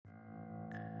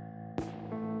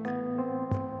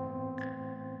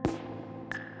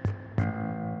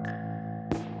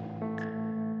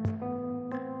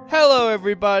Hello,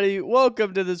 everybody.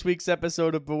 Welcome to this week's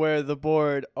episode of Beware the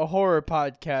Board, a horror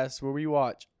podcast where we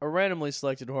watch a randomly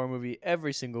selected horror movie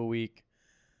every single week.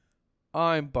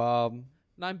 I'm Bob.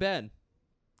 And I'm Ben.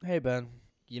 Hey, Ben.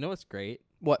 You know what's great?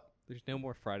 What? There's no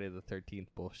more Friday the 13th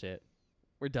bullshit.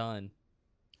 We're done.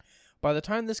 By the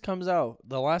time this comes out,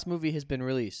 the last movie has been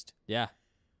released, Yeah.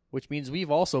 which means we've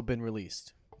also been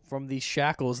released from these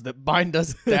shackles that bind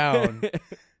us down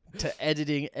to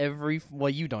editing every... Well,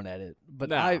 you don't edit, but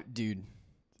Nah.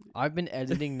 I've been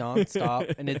editing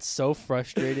nonstop, and it's so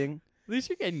frustrating. At least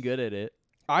you're getting good at it.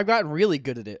 I've gotten really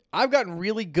good at it. I've gotten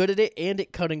really good at it and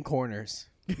at cutting corners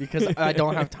because I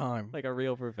don't have time. Like a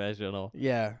real professional.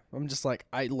 Yeah, I'm just like,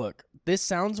 look, this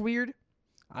sounds weird.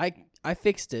 I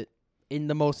fixed it in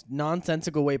the most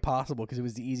nonsensical way possible because it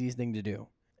was the easiest thing to do.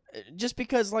 Just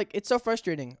because, like, it's so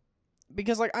frustrating.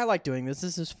 Because, like, I like doing this.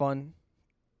 This is fun.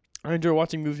 I enjoy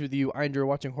watching movies with you. I enjoy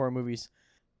watching horror movies.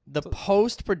 The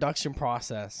post-production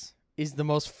process is the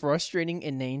most frustrating,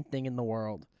 inane thing in the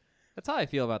world. That's how I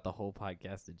feel about the whole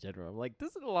podcast in general. I'm like,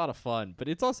 this is a lot of fun, but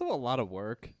it's also a lot of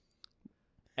work.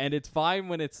 And it's fine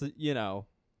when it's,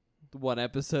 one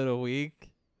episode a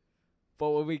week. But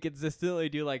when we consistently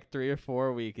do like 3 or 4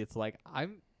 a week, it's like,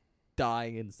 I'm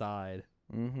dying inside.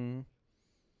 Mm-hmm.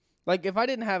 Like, if I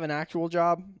didn't have an actual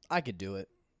job, I could do it.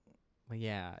 Well,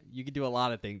 yeah, you could do a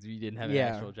lot of things if you didn't have an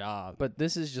Yeah. actual job. But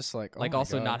this is just like, Like,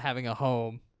 also not having a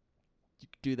home. You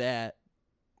could do that.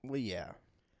 Well, yeah.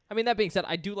 I mean, that being said,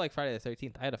 I do like Friday the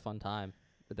 13th. I had a fun time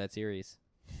with that series.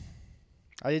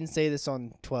 I didn't say this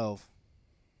on 12.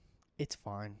 It's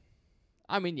fine.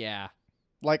 I mean, yeah.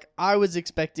 Like, I was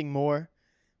expecting more,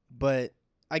 but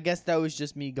I guess that was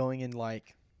just me going in,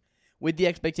 like, with the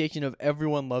expectation of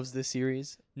everyone loves this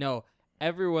series. No,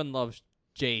 everyone loves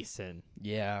Jason,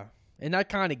 Yeah. And I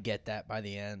kind of get that by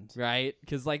the end. right?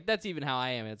 Because, like, that's even how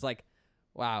I am. It's like,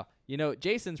 wow,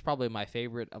 Jason's probably my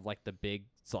favorite of, like, the big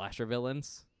slasher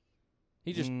villains.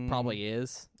 He just probably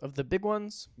is. Of the big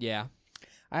ones, Yeah,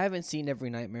 I haven't seen every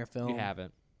Nightmare film. you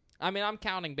haven't. I mean, I'm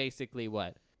counting basically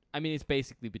what? I mean, it's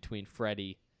basically between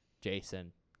Freddy,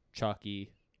 Jason,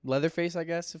 Chucky. Leatherface, I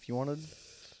guess, if you wanted.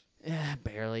 Yeah,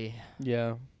 barely.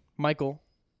 Yeah. Michael.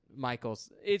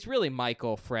 It's really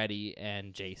Michael, Freddy,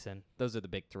 and Jason. Those are the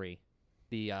big three.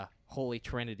 The holy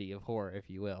trinity of horror, if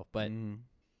you will. But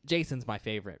Jason's my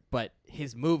favorite, but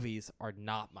his movies are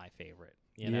not my favorite.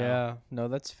 Yeah. No,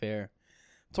 that's fair.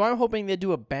 So I'm hoping they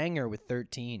do a banger with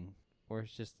 13. Or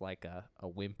it's just like a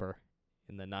whimper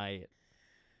in the night.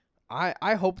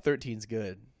 I hope 13's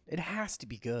good. It has to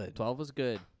be good. 12 was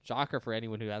good. Shocker for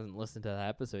anyone who hasn't listened to that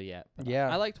episode yet. But Yeah.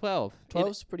 I like 12.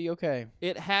 12's pretty okay.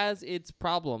 It has its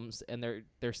problems, and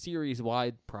they're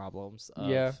series-wide problems. Of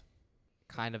Yeah.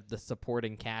 kind of the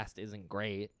supporting cast isn't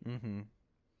great. Mm-hmm.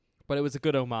 But it was a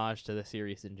good homage to the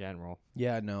series in general.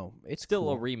 Yeah, no. It's Still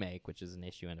cool. a remake, which is an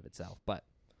issue in of itself, but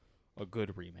a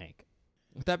good remake.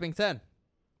 With that being said,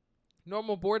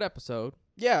 normal board episode.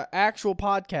 Yeah, actual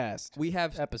podcast We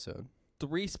have episode.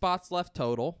 3 spots left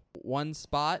total. 1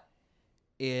 spot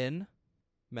in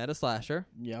Meta Slasher.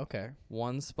 Yeah, okay.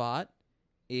 1 spot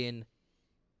in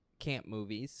camp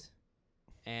movies.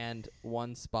 And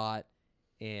 1 spot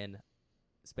in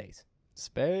space.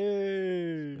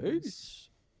 Space.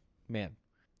 Man.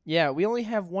 Yeah, we only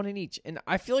have 1 in each. And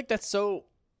I feel like that's so...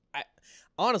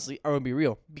 honestly, I'm going to be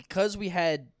real. Because we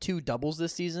had 2 doubles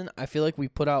this season, I feel like we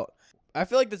put out... I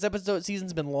feel like this episode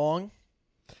season's been long.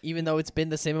 Even though it's been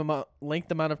the same amount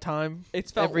of time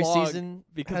It's felt every long season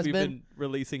because has we've been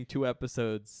releasing 2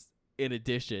 episodes in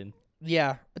addition.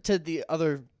 Yeah, to the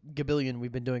other gabillion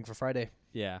we've been doing for Friday.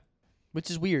 Yeah. Which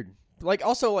is weird. Like,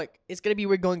 also, like, it's going to be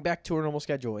weird going back to our normal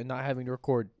schedule and not having to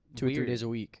record 2 or 3 Weird. days a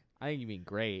week. I think you mean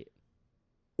great.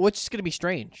 Which is going to be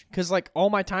strange. Because, like, all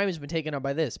my time has been taken up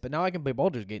by this. But now I can play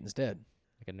Baldur's Gate instead.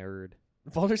 Like a nerd.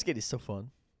 Baldur's Gate is so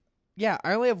fun. Yeah,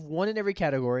 I only have 1 in every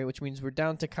category, which means we're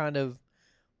down to kind of...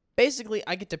 Basically,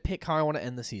 I get to pick how I want to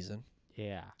end the season.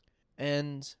 Yeah.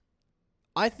 And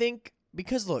I think...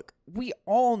 Because, look, we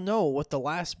all know what the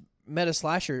last Meta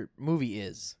Slasher movie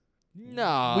is.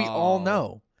 No. We all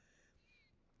know.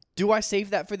 Do I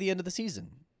save that for the end of the season?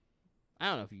 I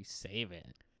don't know if you save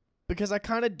it. Because I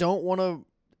kind of don't want to...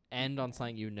 End on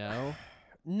something you know.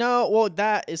 No, well,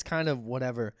 that is kind of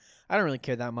whatever. I don't really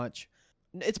care that much.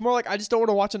 It's more like I just don't want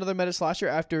to watch another Meta Slasher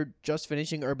after just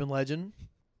finishing Urban Legend.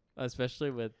 Especially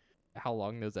with how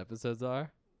long those episodes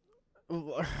are.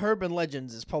 Urban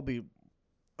Legends is probably...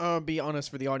 be honest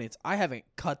for the audience. I haven't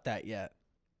cut that yet.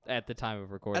 At the time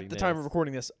of recording At the time of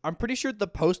recording this. I'm pretty sure the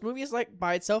post movie is like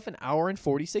by itself an hour and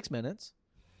 46 minutes.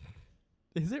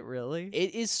 Is it really?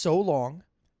 It is so long.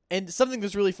 And something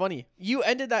that's really funny. You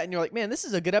ended that and you're like, man, this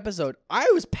is a good episode. I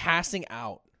was passing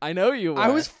out. I know you were. I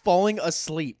was falling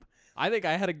asleep. I think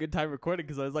I had a good time recording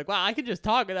because I was like, wow, I can just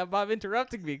talk without Bob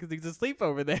interrupting me because he's asleep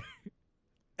over there.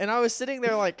 And I was sitting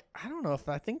there like, I don't know if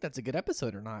I think that's a good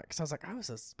episode or not. Because I was like, I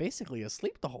was basically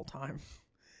asleep the whole time.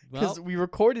 Because Well, we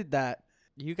recorded that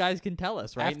you guys can tell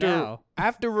us right after now.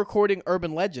 after recording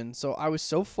Urban Legend. So I was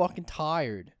so fucking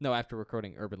tired. No, after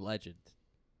recording Urban Legend.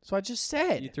 So I just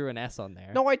said. You threw an S on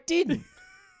there. No, I didn't.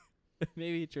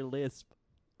 Maybe it's your lisp.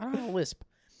 I don't have a lisp.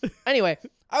 Anyway,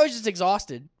 I was just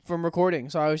exhausted from recording.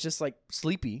 So I was just like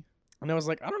sleepy. And I was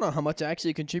like, I don't know how much I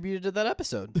actually contributed to that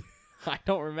episode. I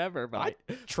don't remember, but I might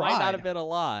not tried. have been a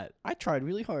lot. I tried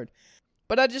really hard.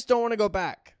 But I just don't want to go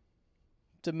back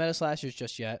to Meta Slashers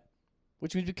just yet.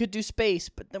 Which means we could do space,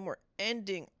 but then we're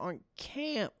ending on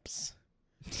camps.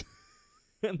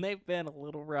 And they've been a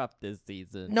little rough this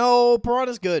season. No,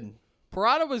 Piranha's good.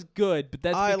 Piranha was good, but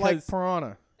that's I because, like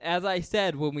Piranha. as I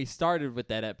said when we started with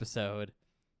that episode,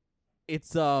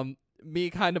 it's me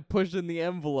kind of pushing the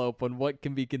envelope on what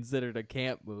can be considered a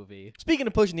camp movie. Speaking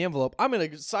of pushing the envelope, I'm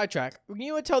going to sidetrack. Can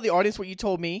you tell the audience what you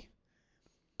told me?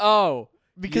 Oh,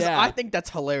 Because yeah. I think that's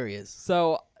hilarious.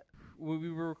 So when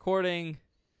we were recording,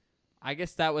 I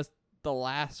guess that was the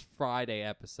last Friday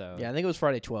episode. Yeah, I think it was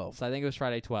Friday 12. So I think it was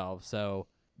Friday 12. So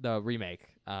the remake,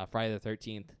 Friday the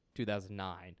 13th,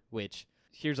 2009, which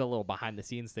here's a little behind the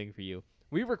scenes thing for you.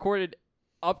 We recorded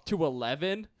up to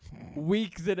 11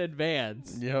 weeks in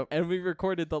advance. Yep. And we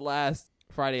recorded the last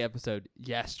Friday episode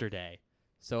yesterday.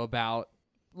 So about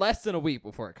less than a week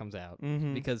before it comes out.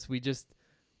 Mm-hmm. Because we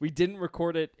didn't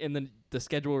record it in the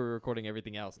schedule we were recording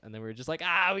everything else. And then we were just like,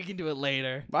 we can do it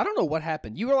later. I don't know what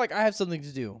happened. You were like, I have something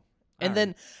to do. And All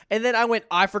right. then I went,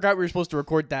 I forgot we were supposed to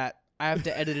record that. I have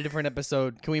to edit a different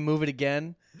episode. Can we move it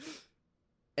again?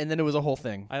 And then it was a whole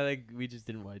thing. I think we just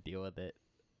didn't want to deal with it.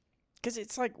 Because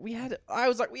it's like I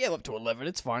was like, we have up to 11.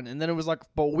 It's fine. And then it was like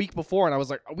a week before, and I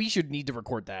was like, we should need to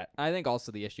record that. I think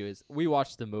also the issue is we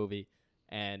watched the movie,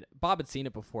 and Bob had seen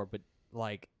it before, but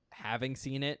like having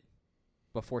seen it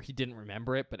before, he didn't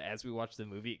remember it. But as we watched the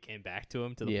movie, it came back to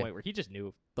him to the Yeah. point where he just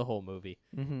knew the whole movie.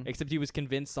 Mm-hmm. Except he was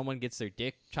convinced someone gets their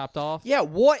dick chopped off. Yeah,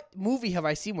 what movie have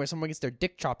I seen where someone gets their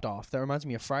dick chopped off? That reminds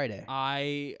me of Friday.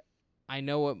 I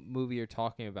know what movie you're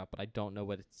talking about, but I don't know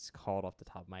what it's called off the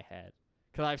top of my head.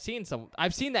 Because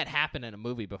I've seen that happen in a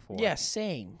movie before. Yeah,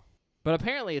 same. But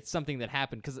apparently it's something that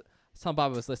happened because some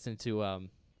Bob was listening to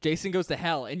Jason Goes to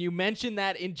Hell, and you mentioned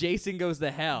that in Jason Goes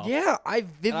to Hell. Yeah, I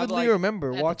vividly like,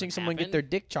 remember that watching doesn't someone get happen. their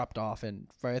dick chopped off in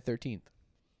Friday the 13th.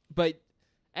 But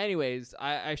anyways,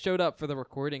 I showed up for the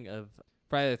recording of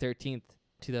Friday the 13th,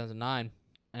 2009,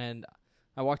 and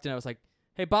I walked in. I was like,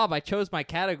 hey, Bob, I chose my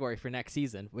category for next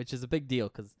season, which is a big deal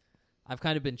because I've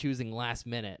kind of been choosing last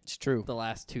minute It's true. the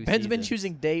last two Ben's seasons. been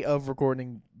choosing day of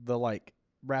recording the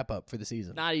wrap up for the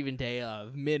season. Not even day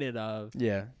of, minute of.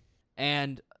 Yeah.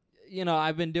 And,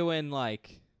 I've been doing,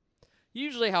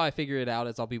 usually how I figure it out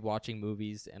is I'll be watching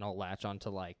movies and I'll latch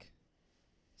onto,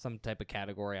 some type of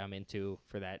category I'm into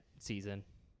for that season,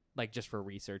 just for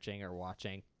researching or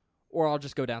watching. Or I'll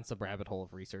just go down some rabbit hole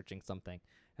of researching something.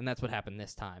 And that's what happened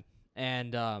this time.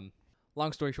 And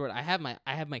long story short, I have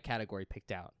my category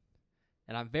picked out.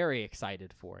 And I'm very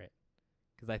excited for it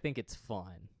because I think it's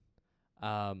fun.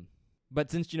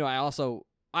 But since,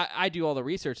 I do all the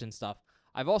research and stuff,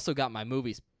 I've also got my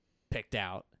movies picked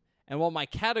out. And while my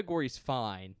category's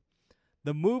fine,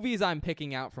 the movies I'm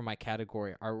picking out for my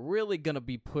category are really going to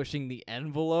be pushing the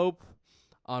envelope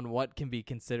on what can be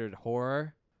considered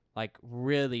horror.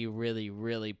 Really, really,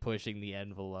 really pushing the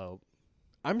envelope.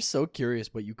 I'm so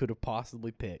curious what you could have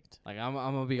possibly picked. I'm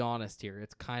going to be honest here.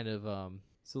 It's kind of,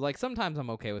 so sometimes I'm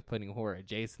okay with putting horror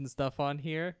adjacent stuff on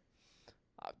here.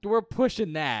 We're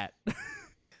pushing that.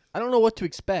 I don't know what to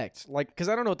expect. Because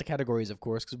I don't know what the category is, of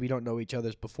course, because we don't know each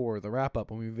other's before the wrap up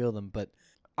when we reveal them. But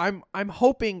I'm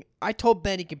hoping. I told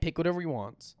Ben he can pick whatever he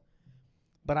wants.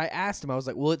 But I asked him, I was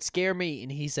like, will it scare me?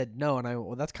 And he said no.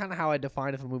 And that's kind of how I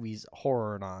define if a movie's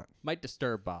horror or not. Might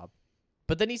disturb Bob.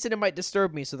 But then he said it might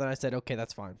disturb me. So then I said, okay,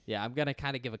 that's fine. Yeah, I'm going to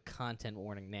kind of give a content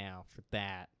warning now for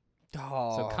that.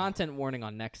 Oh. So content warning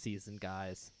on next season,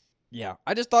 guys. Yeah.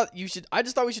 I just thought we should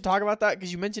talk about that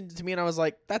because you mentioned it to me and I was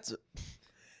like, that's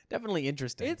definitely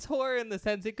interesting. It's horror in the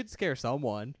sense it could scare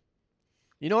someone.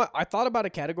 You know what? I thought about a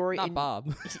category. Not and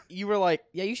Bob. You were like,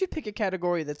 yeah, you should pick a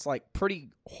category that's pretty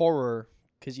horror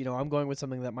because, I'm going with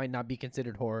something that might not be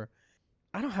considered horror.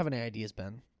 I don't have any ideas,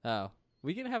 Ben. Oh.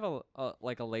 We can have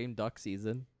a lame duck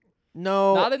season.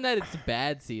 No. Not in that it's a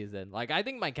bad season. I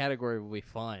think my category will be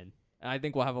fun. And I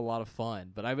think we'll have a lot of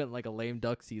fun. But I meant a lame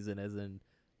duck season as in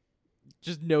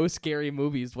just no scary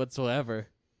movies whatsoever.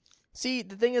 See,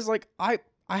 the thing is, like, I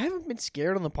haven't been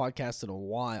scared on the podcast in a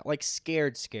while. Like,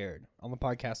 scared on the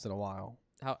podcast in a while.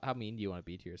 How mean do you want to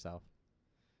be to yourself?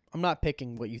 I'm not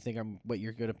picking what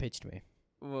you're gonna pitch to me.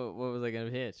 What was I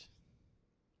gonna pitch?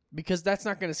 Because that's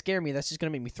not gonna scare me. That's just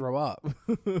gonna make me throw up.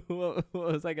 What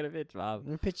was I gonna pitch, Bob? I'm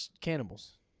gonna pitch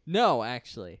cannibals. No,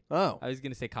 actually, Oh. I was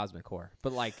gonna say cosmic horror,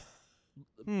 but like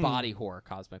body horror,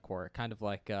 cosmic horror, kind of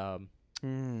like our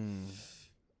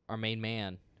main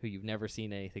man who you've never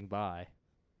seen anything by,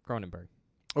 Cronenberg.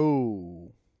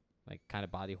 Oh. Like kind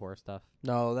of body horror stuff.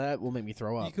 No, that will make me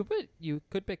throw up. You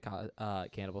could pick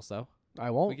cannibals though. I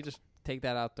won't. We could just take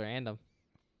that out random.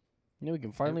 We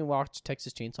can finally watch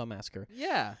Texas Chainsaw Massacre.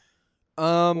 Yeah.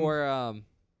 Or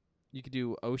you could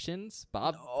do Oceans.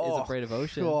 Bob is afraid of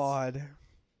oceans. God.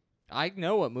 I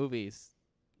know what movies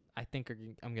I think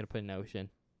I'm gonna put in Ocean.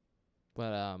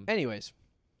 But Anyways,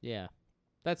 yeah,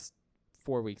 that's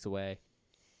 4 weeks away.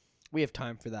 we have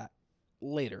time for that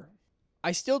later.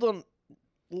 I don't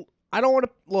want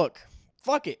to look.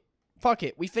 Fuck it.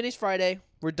 We finished Friday.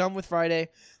 We're done with Friday.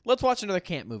 Let's watch another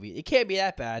camp movie. It can't be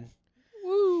that bad.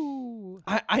 Woo!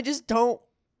 I just don't.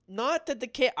 Not that the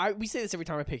camp. We say this every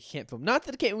time I pick a camp film. Not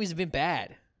that the camp movies have been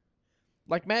bad.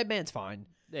 Like Madman's fine.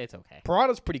 It's okay.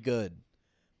 Piranha's pretty good.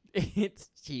 It's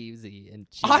cheesy and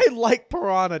cheap. I like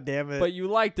Piranha, damn it. But you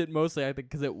liked it mostly, I think,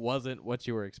 because it wasn't what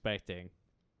you were expecting.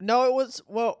 No, it was.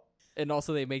 Well, And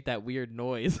also, they make that weird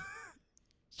noise.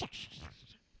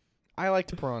 I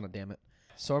liked Piranha, damn it.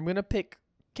 So I'm gonna pick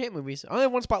camp movies. I only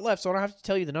have one spot left, so I don't have to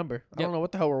tell you the number. I don't know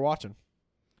what the hell we're watching.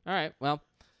 All right. Well,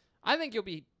 I think you'll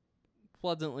be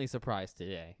pleasantly surprised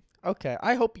today. Okay,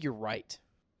 I hope you're right.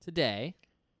 Today,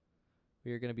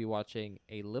 we are going to be watching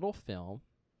a little film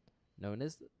known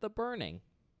as The Burning.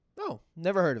 Oh,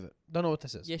 never heard of it. Don't know what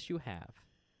this is. Yes, you have.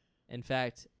 In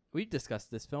fact, we've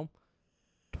discussed this film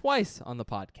twice on the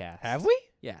podcast. Have we?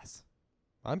 Yes.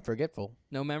 I'm forgetful.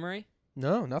 No memory?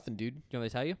 No, nothing, dude. Do you want me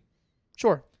to tell you?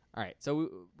 Sure. All right. So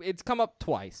it's come up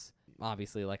twice,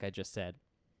 obviously, like I just said.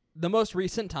 The most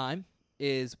recent time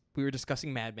is we were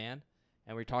discussing Madman,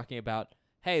 and we were talking about,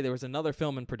 hey, there was another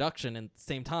film in production at the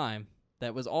same time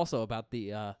that was also about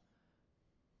the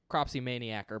Cropsy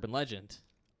Maniac urban legend.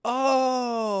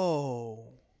 Oh.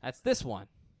 That's this one.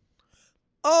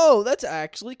 Oh, that's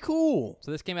actually cool.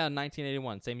 So this came out in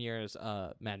 1981, same year as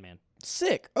Madman.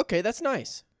 Sick. Okay, that's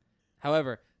nice.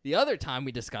 However, the other time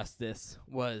we discussed this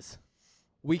was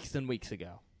weeks and weeks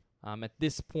ago. At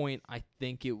this point, I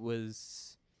think it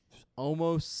was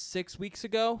almost 6 weeks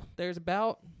ago, there's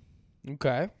about.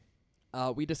 Okay.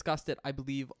 We discussed it, I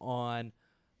believe, on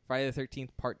Friday the 13th,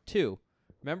 Part 2.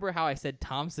 Remember how I said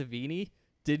Tom Savini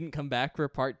didn't come back for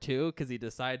Part 2 because he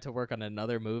decided to work on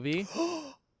another movie?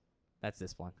 That's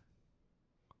this one.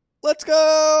 Let's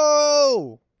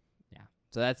go. Yeah.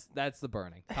 So that's The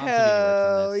Burning. Tom Savini Hell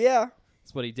works on this. yeah.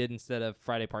 That's what he did instead of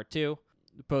Friday Part 2.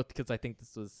 Both because I think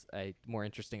this was a more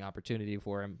interesting opportunity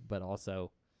for him, but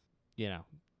also,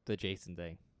 the Jason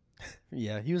thing.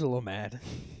 Yeah, he was a little mad.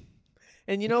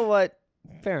 And you know what?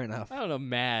 Fair enough. I don't know,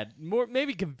 mad.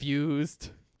 Maybe confused.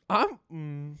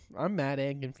 I'm mad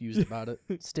and confused about it.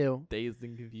 Still. Dazed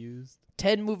and confused.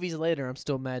 10 movies later, I'm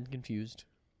still mad and confused.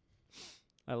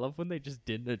 I love when they just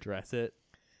didn't address it.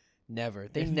 Never.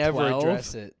 They In never 12?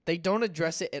 address it. They don't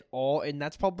address it at all, and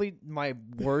that's probably my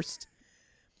worst.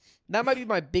 That might be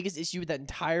my biggest issue with that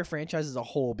entire franchise as a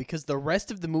whole, because the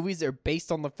rest of the movies are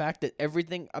based on the fact that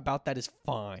everything about that is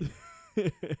fine.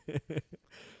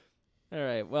 All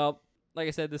right. Well, like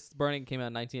I said, this Burning came out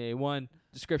in 1981.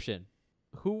 Description.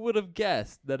 Who would have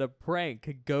guessed that a prank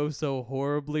could go so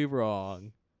horribly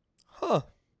wrong? Huh.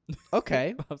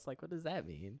 Okay. I was like, what does that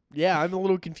mean? Yeah, I'm a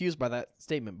little confused by that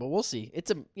statement, but we'll see.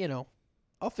 It's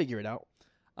I'll figure it out.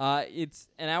 It's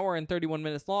an hour and 31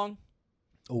 minutes long.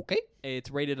 Okay. It's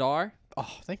rated R.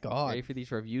 Oh, thank God. Ready for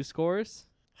these review scores?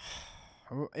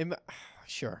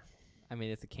 Sure. I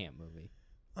mean, it's a camp movie.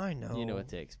 I know. You know what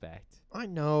to expect. I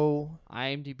know.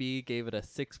 IMDb gave it a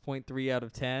 6.3 out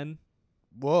of 10.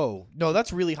 Whoa. No,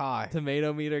 that's really high.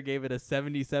 Tomato meter gave it a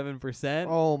 77%.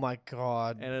 Oh, my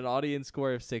God. And an audience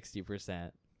score of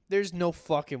 60%. There's no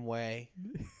fucking way.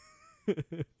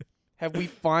 Have we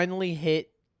finally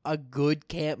hit a good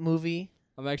camp movie?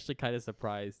 I'm actually kind of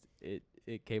surprised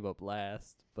it came up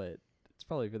last, but it's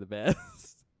probably for the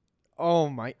best. Oh,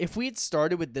 my. If we had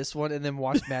started with this one and then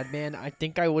watched Madman, I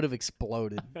think I would have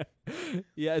exploded.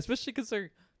 Yeah, especially because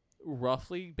they're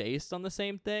roughly based on the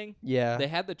same thing. Yeah. They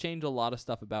had to change a lot of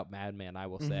stuff about Madman, I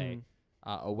will say,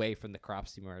 away from the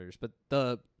Cropsey murders, but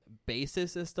the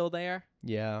basis is still there.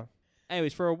 Yeah.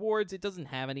 Anyways, for awards, it doesn't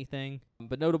have anything,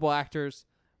 but notable actors: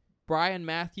 Brian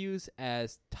Matthews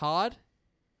as Todd,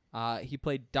 He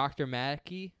played Dr.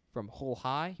 Mackey from Whole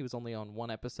High. He was only on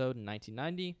one episode in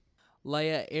 1990.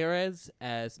 Leia Ayres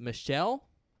as Michelle.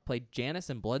 Played Janice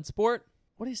in Bloodsport.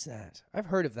 What is that? I've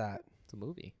heard of that. It's a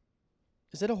movie.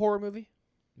 Is it a horror movie?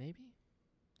 Maybe?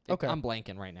 Okay. I'm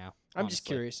blanking right now. I'm just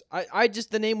curious. I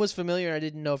just, the name was familiar, and I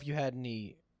didn't know if you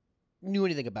knew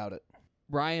anything about it.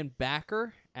 Ryan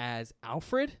Backer as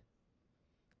Alfred.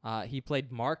 He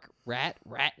played Mark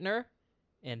Ratner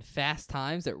in Fast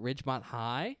Times at Ridgemont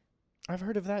High. I've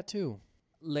heard of that too.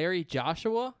 Larry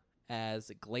Joshua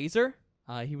as Glazer.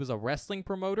 He was a wrestling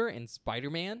promoter in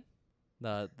Spider-Man,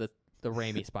 the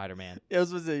Raimi Spider-Man. It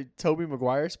was a Tobey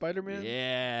Maguire Spider-Man?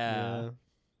 Yeah.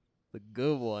 The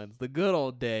good ones. The good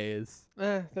old days.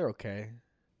 They're okay.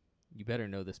 You better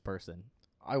know this person.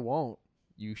 I won't.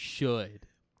 You should.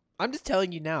 I'm just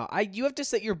telling you now. You have to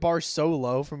set your bar so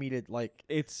low for me to, like...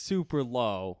 It's super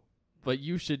low, but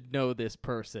you should know this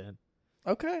person.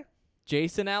 Okay.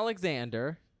 Jason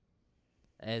Alexander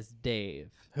as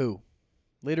Dave. Who?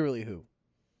 Literally who?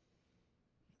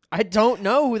 I don't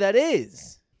know who that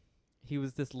is. He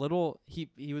was this little...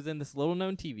 He was in this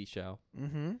little-known TV show.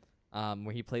 Mm-hmm.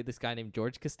 Where he played this guy named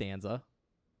George Costanza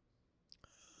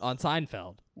on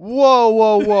Seinfeld.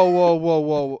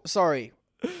 Whoa. Sorry.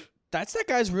 That's that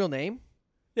guy's real name?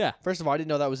 Yeah. First of all, I didn't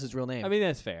know that was his real name. I mean,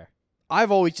 that's fair.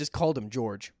 I've always just called him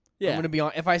George. Yeah. I'm going to be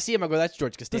on. If I see him, I go, that's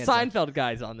George The Costanza. Seinfeld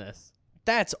guy's on this.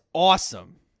 That's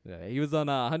awesome. Yeah, he was on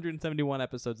 171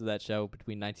 episodes of that show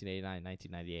between 1989 and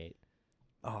 1998.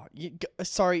 Oh,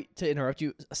 sorry to interrupt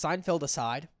you. Seinfeld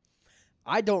aside,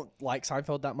 I don't like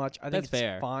Seinfeld that much. I think That's it's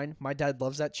fair. fine. My dad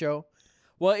loves that show.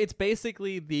 Well, it's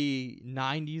basically the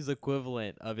 90s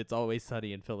equivalent of It's Always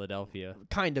Sunny in Philadelphia.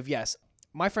 Kind of, yes.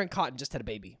 My friend Cotton just had a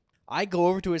baby. I go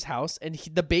over to his house, and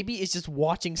the baby is just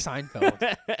watching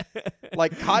Seinfeld.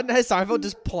 Like, Cotton has Seinfeld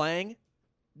just playing.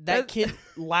 That kid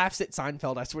laughs at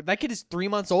Seinfeld, I swear. That kid is 3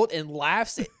 months old and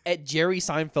laughs at Jerry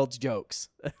Seinfeld's jokes.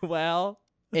 Well,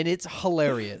 And it's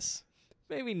hilarious.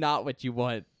 maybe not what you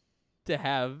want to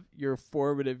have your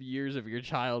formative years of your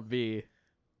child be.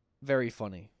 Very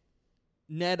funny.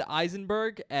 Ned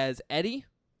Eisenberg as Eddie.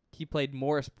 He played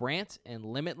Morris Brandt in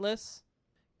Limitless.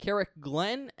 Carrick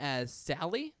Glenn as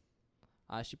Sally.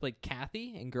 She played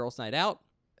Kathy in Girls Night Out.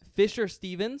 Fisher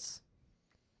Stevens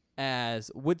as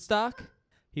Woodstock.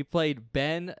 He played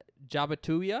Ben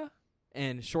Jabatuya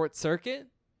in Short Circuit.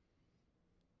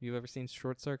 You ever seen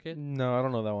Short Circuit? No, I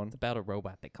don't know that one. It's about a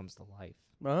robot that comes to life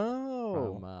Oh.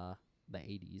 from the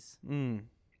 80s.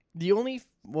 The only...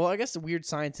 Well, I guess the Weird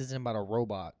Science isn't about a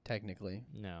robot, technically.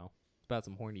 No. It's about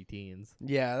some horny teens.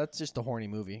 Yeah, that's just a horny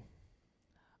movie.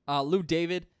 Lou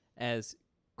David as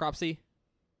Cropsy.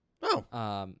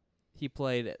 Oh. He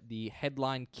played the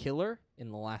headline killer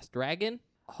in The Last Dragon.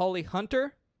 Holly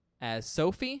Hunter as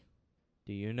Sophie.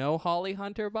 Do you know Holly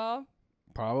Hunter, Bob?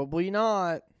 Probably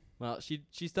not. Well,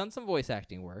 she's done some voice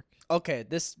acting work. Okay,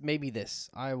 maybe this.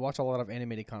 I watch a lot of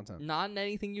animated content. Not in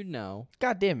anything you know.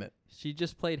 God damn it. She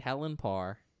just played Helen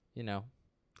Parr,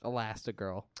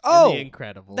 Elastigirl. Oh, in The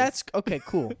Incredibles. That's okay,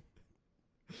 cool.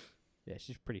 Yeah,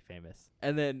 she's pretty famous.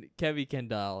 And then Kevi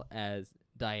Kendall as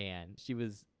Diane. She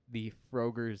was the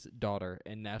Froger's daughter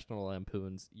in National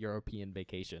Lampoon's European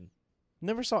Vacation.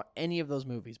 Never saw any of those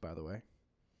movies, by the way.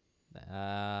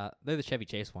 They're the Chevy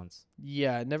Chase ones.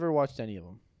 Yeah, never watched any of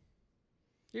them.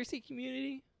 You ever see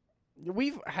Community?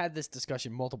 We've had this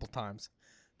discussion multiple times.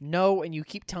 No, and you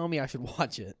keep telling me I should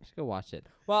watch it. Just go watch it.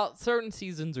 Well, certain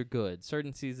seasons are good.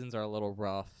 Certain seasons are a little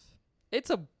rough. It's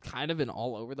a kind of an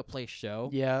all over the place show.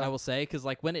 Yeah. I will say, because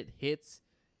like when it hits,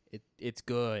 it's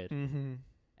good, Mm-hmm.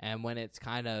 and when it's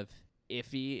kind of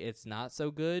iffy, it's not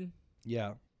so good.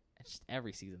 Yeah. It's just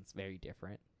every season's very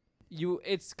different.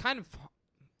 It's kind of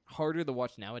harder to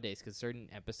watch nowadays because certain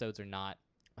episodes are not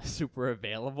super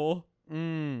available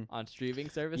on streaming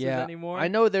services anymore. I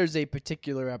know there's a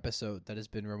particular episode that has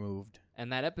been removed.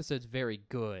 And that episode's very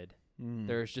good. Mm.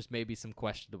 There's just maybe some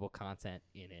questionable content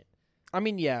in it. I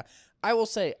mean, yeah. I will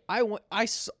say,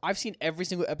 I've seen every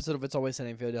single episode of It's Always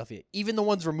Sunny in Philadelphia. Even the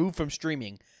ones removed from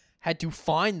streaming. Had to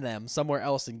find them somewhere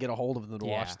else and get a hold of them to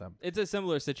watch them. It's a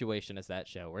similar situation as that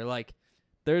show where, like,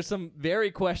 there's some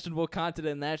very questionable content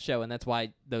in that show, and that's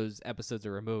why those episodes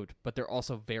are removed. But they're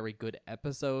also very good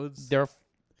episodes.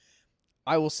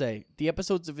 I will say, the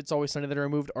episodes of It's Always Sunny that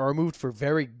are removed for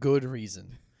very good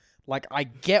reason. Like, I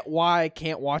get why I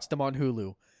can't watch them on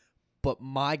Hulu, but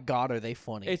my God, are they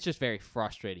funny. It's just very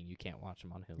frustrating you can't watch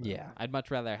them on Hulu. Yeah. I'd much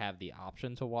rather have the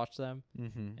option to watch them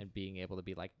Mm-hmm. and being able to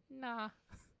be like, nah.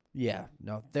 Yeah,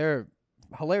 no, they're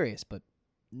hilarious, but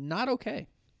not okay.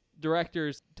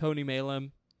 Directors Tony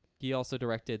Malum. He also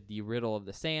directed The Riddle of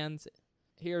the Sands.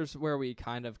 Here's where we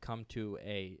kind of come to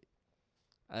a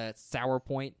sour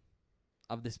point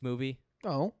of this movie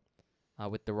Oh,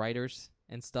 with the writers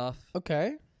and stuff.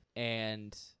 okay.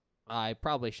 And I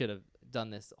probably should have done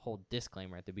this whole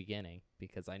disclaimer at the beginning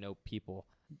because I know people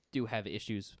do have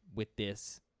issues with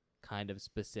this kind of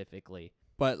specifically.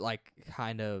 But like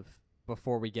kind of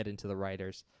before we get into the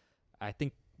writers, I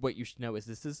think what you should know is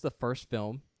this is the first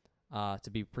film to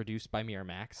be produced by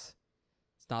Miramax.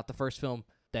 It's not the first film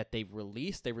that they've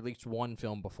released. They released one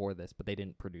film before this, but they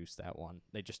didn't produce that one.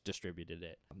 They just distributed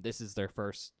it. This is their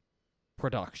first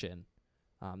production.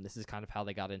 This is kind of how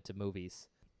they got into movies.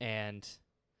 And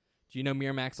do you know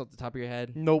Miramax off the top of your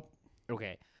head? Nope.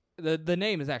 Okay. The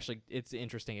name is actually, it's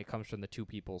interesting. It comes from the two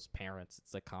people's parents.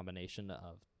 It's a combination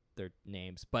of their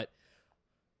names. But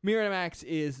Miramax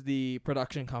is the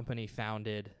production company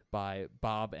founded by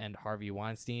Bob and Harvey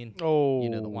Weinstein. Oh. You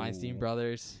know, the Weinstein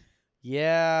brothers.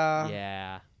 Yeah.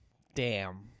 Yeah.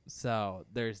 Damn. So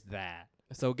there's that.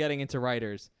 So getting into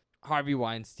writers, Harvey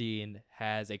Weinstein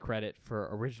has a credit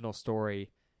for original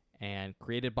story and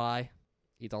created by.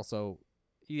 He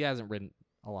hasn't written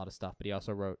a lot of stuff, but he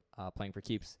also wrote Playing for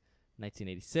Keeps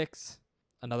 1986.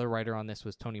 Another writer on this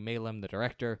was Tony Maylam, the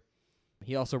director.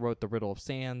 He also wrote The Riddle of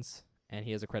Sands, and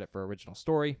he has a credit for original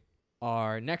story.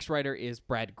 Our next writer is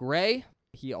Brad Gray.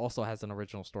 He also has an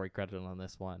original story credit on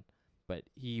this one, but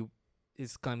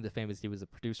his claim to fame is he was a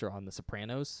producer on The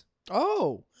Sopranos.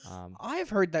 Oh, I've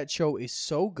heard that show is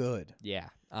so good. Yeah,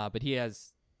 but he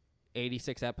has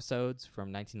 86 episodes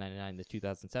from 1999 to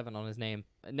 2007 on his name.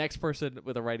 Next person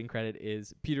with a writing credit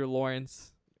is Peter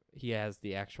Lawrence. He has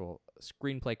the actual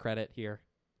screenplay credit here,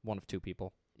 one of two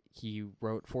people. He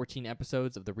wrote 14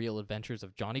 episodes of The Real Adventures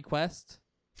of Johnny Quest.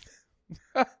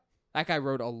 That guy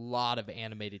wrote a lot of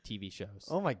animated TV shows.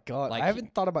 Oh my god, Like I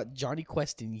haven't thought about Johnny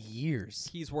Quest in years.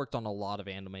 He's worked on a lot of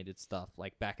animated stuff,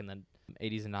 like back in the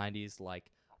 80s and 90s,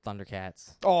 like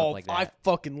Thundercats. Oh, stuff like that. I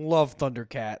fucking love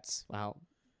Thundercats. Wow.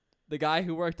 The guy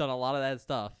who worked on a lot of that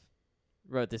stuff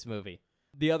wrote this movie.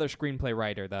 The other screenplay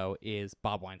writer, though, is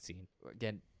Bob Weinstein.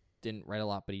 Again, didn't write a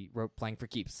lot, but he wrote Playing for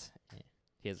Keeps.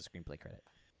 He has a screenplay credit.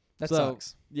 That So-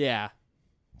 sucks. Yeah.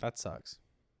 That sucks.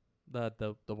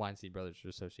 The Weinstein brothers are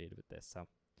associated with this, so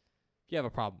if you have a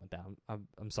problem with that,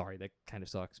 I'm sorry. That kind of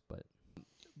sucks, but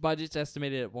budget's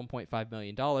estimated at $1.5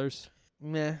 million.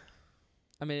 Meh.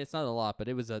 I mean, it's not a lot, but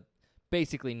it was a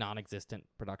basically non-existent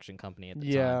production company at the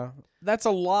time. Yeah. That's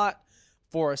a lot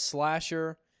for a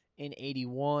slasher in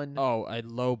 81. Oh, a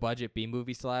low-budget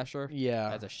B-movie slasher?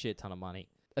 Yeah. That's a shit ton of money.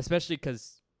 Especially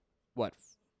because,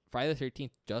 Friday the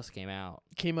 13th just came out.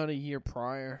 Came out a year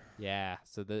prior. Yeah,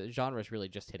 so the genre is really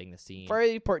just hitting the scene.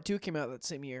 Friday Part 2 came out that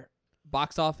same year.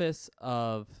 Box office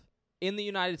in the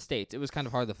United States, it was kind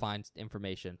of hard to find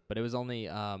information, but it was only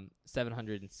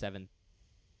 $707,000.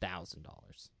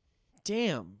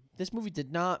 Damn. This movie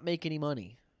did not make any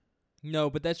money. No,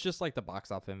 but that's just like the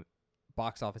box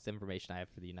office information I have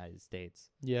for the United States.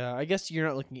 Yeah, I guess you're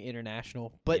not looking at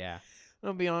international. But yeah. I'm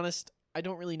going to be honest, I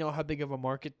don't really know how big of a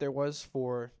market there was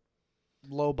for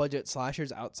low-budget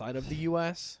slashers outside of the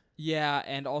U.S. Yeah,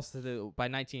 and also by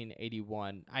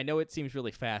 1981, I know it seems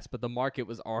really fast, but the market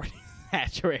was already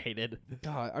saturated.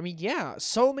 God, I mean, yeah,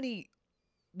 so many...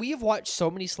 We have watched so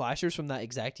many slashers from that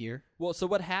exact year. Well, so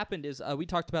what happened is we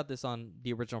talked about this on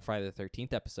the original Friday the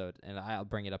 13th episode, and I'll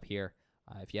bring it up here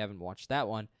if you haven't watched that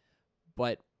one.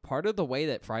 But part of the way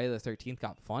that Friday the 13th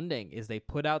got funding is they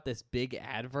put out this big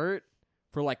advert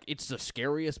for, like, it's the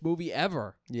scariest movie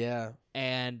ever. Yeah.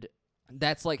 And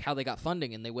that's, like, how they got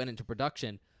funding, and they went into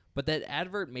production. But that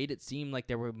advert made it seem like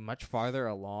they were much farther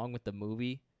along with the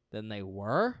movie than they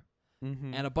were.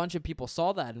 Mm-hmm. And a bunch of people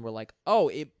saw that and were like,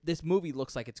 oh, this movie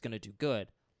looks like it's going to do good.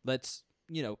 Let's,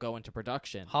 go into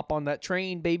production. Hop on that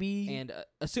train, baby. And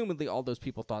assumedly all those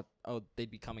people thought, oh,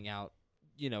 they'd be coming out,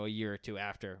 a year or two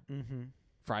after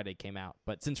Friday came out.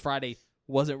 But since Friday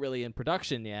wasn't really in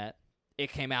production yet,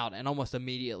 it came out. And almost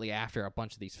immediately after, a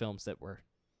bunch of these films that were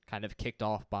kind of kicked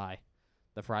off by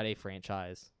the Friday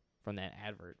franchise from that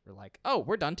advert were like, oh,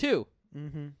 we're done too.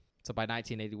 Mm-hmm. So by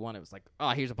 1981, it was like, oh,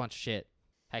 here's a bunch of shit.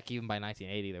 Heck, even by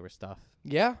 1980, there was stuff.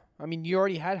 Yeah. I mean, you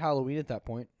already had Halloween at that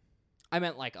point. I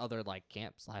meant like other like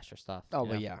camp slasher stuff. Oh,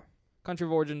 but yeah. Country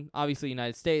of origin, obviously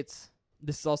United States.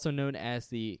 This is also known as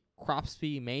the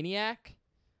Cropsey Maniac.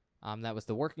 That was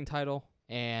the working title.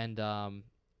 And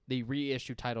the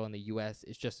reissue title in the U.S.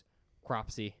 is just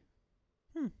Cropsey.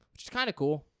 Which is kind of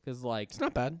cool. Because like, It's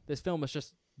not bad. this film was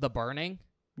just The Burning.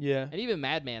 Yeah. And even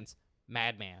Madman's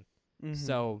Madman. Mm-hmm.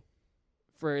 So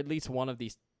for at least one of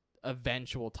these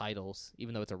eventual titles,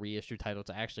 even though it's a reissue title,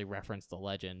 to actually reference the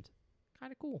legend,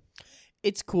 kind of cool.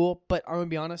 It's cool, but I'm going to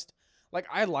be honest. Like,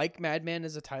 I like Madman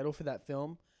as a title for that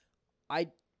film.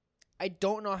 I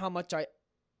don't know how much I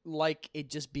like it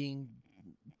just being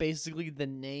basically the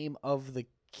name of the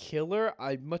killer.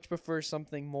 I'd much prefer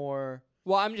something more.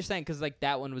 Well, I'm just saying because like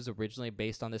that one was originally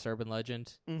based on this urban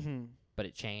legend, Mm-hmm. but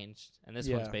it changed, and this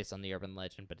one's Yeah. based on the urban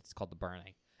legend, but it's called The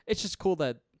Burning. It's just cool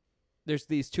that there's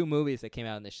these two movies that came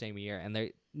out in the same year, and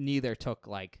they neither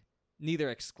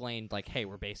explained like, hey,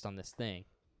 we're based on this thing,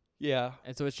 Yeah.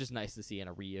 and so it's just nice to see in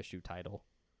a reissue title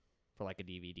for like a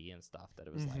DVD and stuff that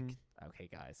it was like, okay,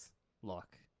 guys, look,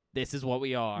 this is what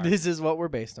we are. This is what we're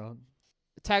based on.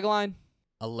 Tagline: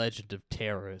 A legend of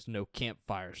terror is no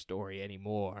campfire story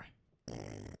anymore.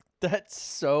 That's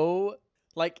so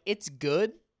like it's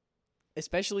good,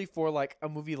 especially for like a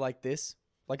movie like this,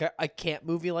 like a camp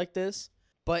movie like this.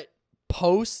 But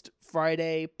post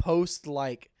Friday, post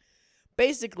like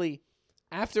basically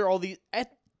after all these,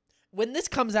 when this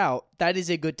comes out, that is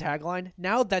a good tagline.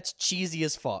 Now that's cheesy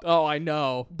as fuck, Oh, I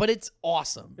know. but it's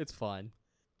awesome. It's fun.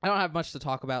 I don't have much to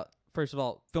talk about. First of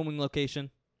all, filming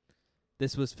location.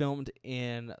 This was filmed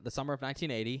in the summer of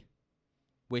 1980,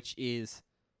 which is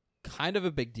kind of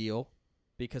a big deal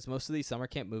because most of these summer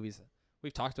camp movies,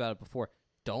 we've talked about it before,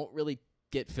 don't really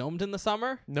get filmed in the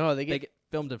summer. No, They get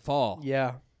filmed in fall.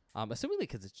 yeah. Assumingly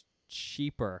because it's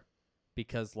cheaper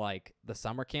because like the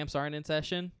summer camps aren't in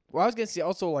session. Well, I was gonna say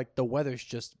also like the weather's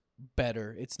just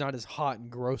better. It's not as hot and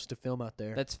gross to film out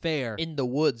there. That's fair. In the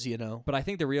woods, you know. But I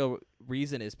think the real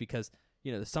reason is because,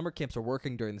 the summer camps are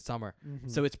working during the summer.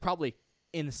 So it's probably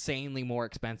insanely more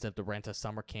expensive to rent a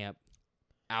summer camp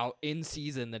out in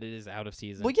season than it is out of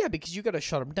season. Well, yeah, because you got to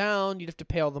shut them down. You'd have to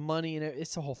pay all the money, and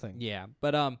it's the whole thing. Yeah,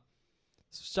 but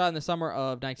shot in the summer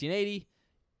of 1980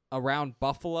 around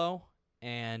Buffalo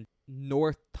and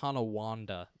North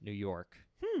Tonawanda, New York.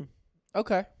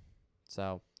 Okay.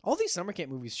 So, All these summer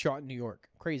camp movies shot in New York.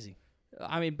 Crazy.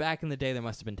 I mean, back in the day, there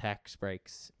must have been tax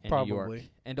breaks in New York.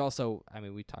 Probably. And also, I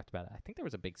mean, we talked about it. I think there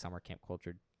was a big summer camp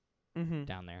culture Mm-hmm.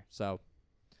 down there. So,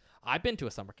 I've been to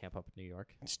a summer camp up in New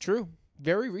York It's true.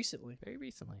 Very recently. very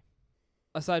recently.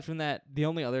 Aside from that, the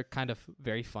only other kind of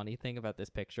very funny thing about this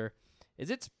picture is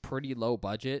it's pretty low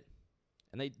budget,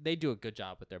 and they do a good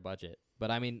job with their budget.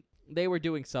 But I mean, they were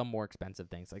doing some more expensive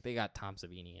things, like they got Tom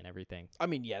Savini and everything I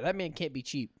mean, yeah, that man can't be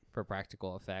cheap. for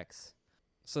practical effects.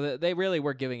 So they really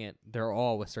were giving it their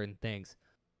all with certain things,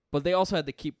 but they also had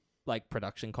to keep like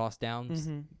production cost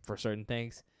down for certain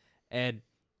things. And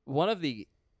one of the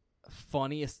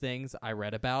funniest things I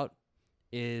read about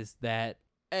is that,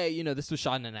 hey, this was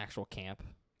shot in an actual camp,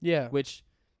 Yeah. which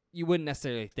you wouldn't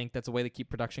necessarily think that's a way to keep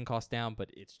production costs down, but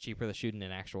it's cheaper to shoot in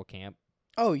an actual camp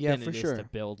Oh, yeah, than for it is sure. to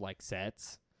build like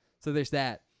sets. So there's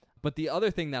that. But the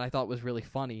other thing that I thought was really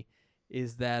funny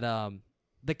is that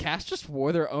the cast just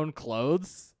wore their own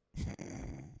clothes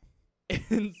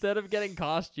instead of getting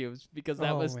costumes because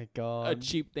that was my a God.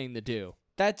 cheap thing to do.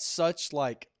 That's such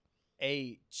like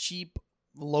a cheap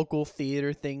local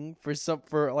theater thing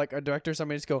for like a director or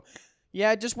somebody to just go,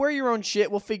 yeah, just wear your own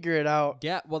shit. We'll figure it out.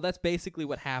 Yeah, well, that's basically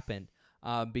what happened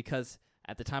because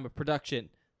at the time of production,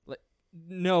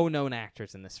 no known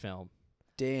actors in this film.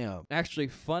 Damn. Actually,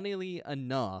 funnily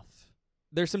enough,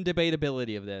 there's some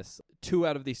debatability of this. 2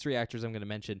 out of these 3 actors I'm going to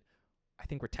mention, I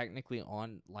think were technically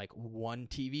on like one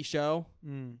TV show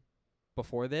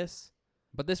before this.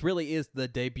 But this really is the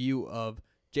debut of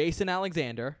Jason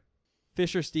Alexander,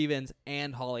 Fisher Stevens,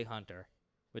 and Holly Hunter,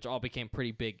 which all became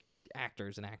pretty big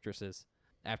actors and actresses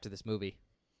after this movie.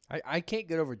 I can't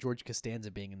get over George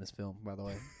Costanza being in this film, by the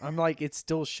way. I'm like, it's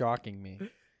still shocking me.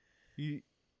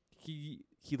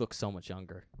 He looks so much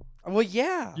younger. Well,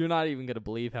 yeah. You're not even going to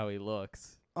believe how he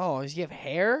looks. Oh, does he have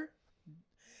hair?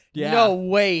 Yeah. No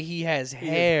way he has He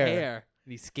has hair. hair.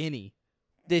 He's skinny.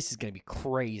 This is going to be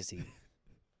crazy.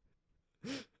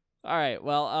 All right,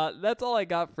 well, that's all I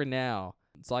got for now.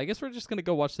 So I guess we're just going to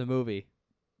go watch the movie.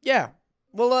 Yeah.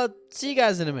 Well, see you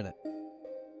guys in a minute.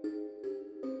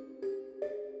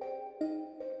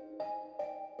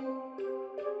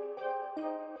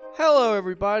 Hello,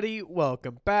 everybody.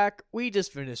 Welcome back. We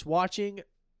just finished watching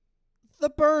The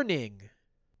Burning.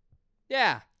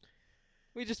 Yeah.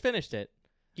 We just finished it.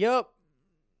 Yep.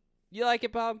 You like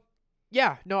it, Bob?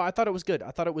 Yeah. No, I thought it was good.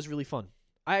 I thought it was really fun.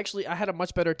 I had a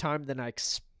much better time than I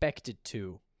expected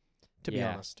to be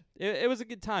Yeah. honest. It was a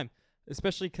good time,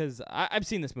 especially because I've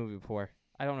seen this movie before.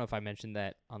 I don't know if I mentioned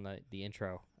that on the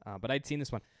intro, but I'd seen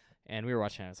this one, and we were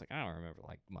watching it. I was like, I don't remember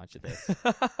like much of this.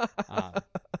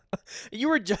 You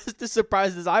were just as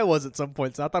surprised as I was at some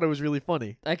points. I thought it was really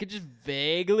funny. I could just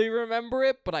vaguely remember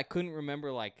it, but I couldn't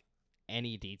remember like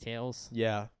any details.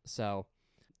 Yeah. So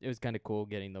it was kind of cool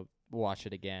getting to watch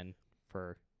it again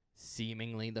for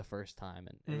seemingly the first time,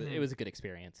 and it was a good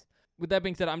experience. With that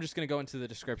being said, I'm just going to go into the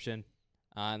description.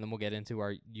 and then we'll get into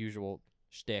our usual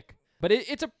shtick. But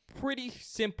it's a pretty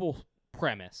simple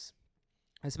premise,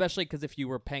 especially because if you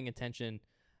were paying attention,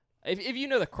 if you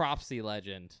know the Cropsey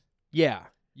legend, Yeah.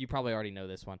 you probably already know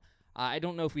this one. I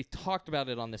don't know if we talked about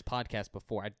it on this podcast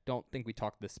before. I don't think we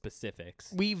talked the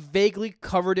specifics. We vaguely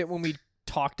covered it when we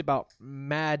talked about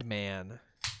Madman,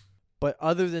 but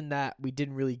other than that, we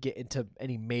didn't really get into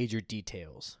any major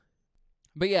details.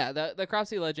 But yeah, the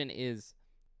Cropsey legend is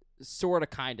sort of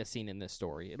kind of seen in this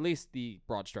story, at least the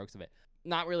broad strokes of it.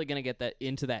 Not really going to get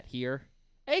into that here.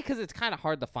 Because it's kind of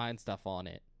hard to find stuff on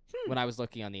it when I was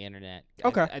looking on the internet.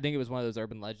 Okay. I think it was one of those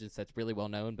urban legends that's really well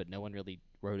known, but no one really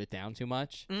wrote it down too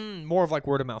much. More of like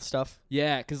word of mouth stuff.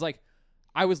 Yeah, because like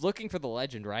I was looking for the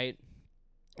legend, right?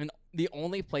 And the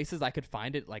only places I could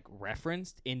find it like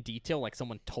referenced in detail, like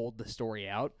someone told the story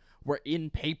out, were in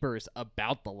papers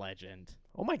about the legend.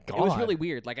 Oh my god. It was really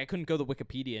weird. Like I couldn't go to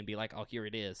Wikipedia and be like, oh, here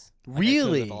it is. Like, I could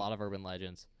Really? with a lot of urban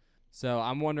legends. So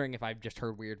I'm wondering if I've just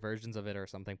heard weird versions of it or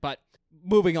something. But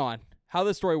moving on, how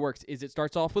this story works is it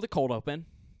starts off with a cold open,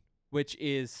 which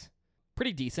is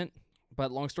pretty decent.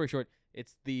 But long story short,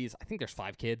 it's these, I think there's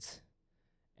 5 kids,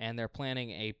 and they're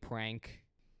planning a prank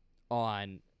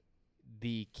on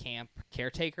the camp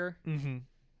caretaker. Mm-hmm.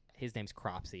 His name's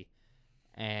Cropsey.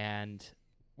 And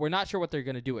we're not sure what they're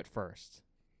going to do at first.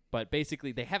 But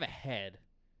basically, they have a head,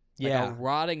 like a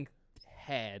rotting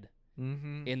head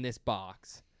in this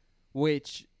box,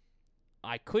 which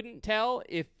I couldn't tell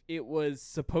if it was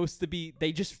supposed to be,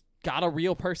 they just got a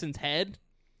real person's head,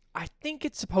 I think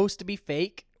it's supposed to be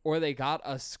fake. or they got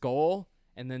a skull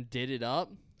and then did it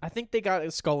up. I think they got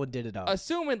a skull and did it up.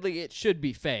 Assumedly, it should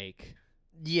be fake,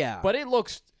 Yeah. but it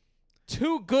looks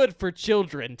too good for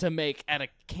children to make at a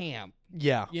camp,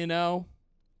 yeah. you know?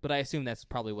 But I assume that's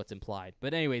probably what's implied.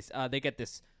 But anyways, they get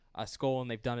this skull, and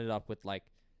they've done it up with, like,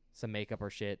 some makeup or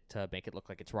shit to make it look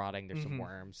like it's rotting. There's some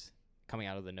worms coming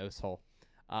out of the nose hole.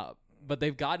 But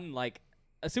they've gotten, like,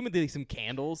 assumedly some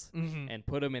candles and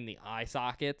put them in the eye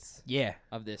sockets Yeah.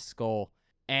 of this skull.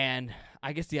 And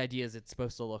I guess the idea is it's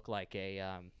supposed to look like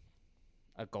a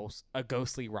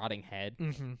ghostly rotting head.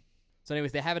 So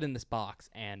anyways, they have it in this box,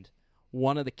 and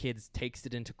one of the kids takes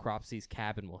it into Cropsey's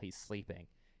cabin while he's sleeping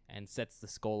and sets the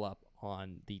skull up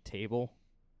on the table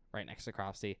right next to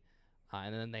Cropsey.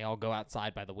 And then they all go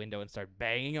outside by the window and start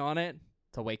banging on it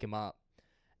to wake him up.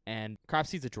 And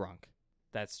Cropsey's a drunk.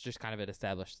 That's just kind of an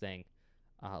established thing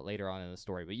later on in the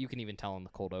story. But you can even tell in the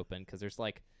cold open because there's,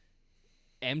 like,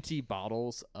 empty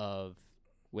bottles of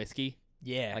whiskey,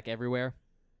 Yeah. like, everywhere.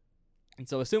 And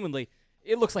so, assumedly,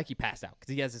 it looks like he passed out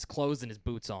because he has his clothes and his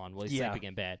boots on while he's sleeping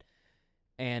in bed.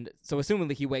 And so,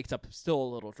 assumedly, he wakes up still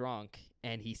a little drunk,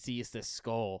 and he sees this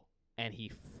skull, and he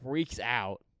freaks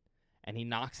out, and he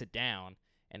knocks it down,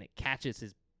 and it catches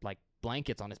his, like,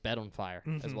 blankets on his bed on fire,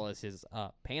 as well as his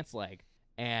pants leg.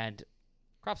 And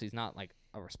Cropsey's not, like,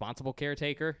 a responsible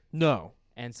caretaker. No.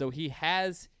 And so he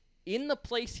has, in the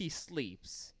place he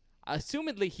sleeps,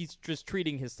 assumedly he's just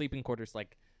treating his sleeping quarters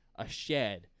like a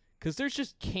shed, because there's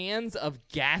just cans of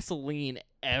gasoline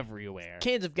everywhere.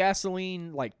 Cans of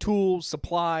gasoline, like tools,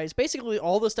 supplies, basically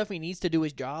all the stuff he needs to do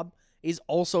his job is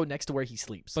also next to where he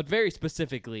sleeps. But very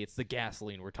specifically, it's the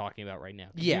gasoline we're talking about right now.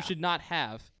 Yeah. You should not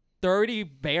have 30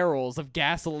 barrels of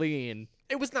gasoline.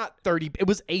 It was not 30. It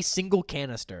was a single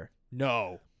canister.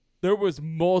 No. There was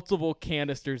multiple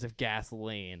canisters of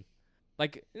gasoline.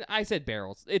 Like, I said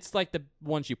barrels. It's like the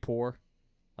ones you pour,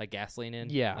 like, gasoline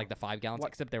in. Yeah. Like the 5 gallons,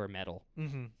 except they were metal.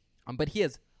 Mm-hmm. But he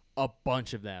has a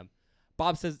bunch of them.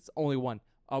 Bob says it's only one.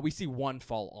 We see one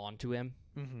fall onto him.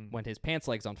 When his pants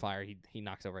leg's on fire, he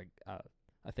knocks over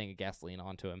a thing of gasoline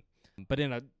onto him. But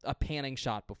in a panning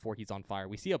shot before he's on fire,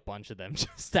 we see a bunch of them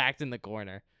just stacked in the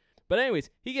corner. But anyways,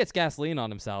 he gets gasoline on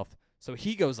himself, so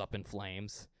he goes up in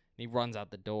flames, and he runs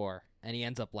out the door, and he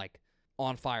ends up, like,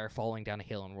 on fire, falling down a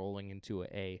hill and rolling into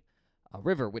a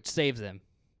river, which saves him,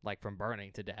 like, from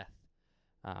burning to death.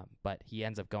 But he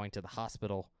ends up going to the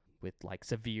hospital with, like,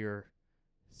 severe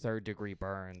third-degree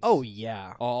burns. Oh,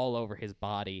 yeah. All over his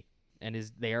body, and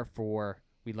is there for,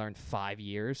 we learned, 5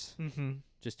 years,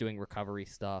 just doing recovery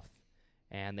stuff.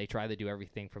 And they try to do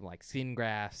everything from, like, skin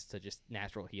grafts to just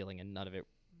natural healing, and none of it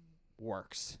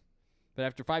works. But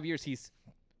after 5 years, he's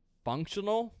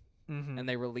functional, and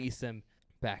they release him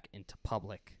back into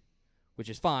public, which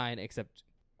is fine, except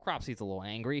Cropsey's a little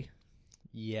angry.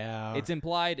 Yeah. It's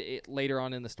implied later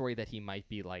on in the story that he might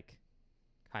be, like,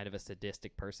 kind of a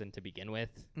sadistic person to begin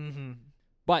with.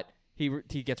 But he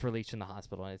gets released from the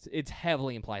hospital, and it's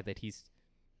heavily implied that he's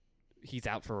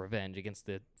out for revenge against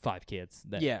the 5 kids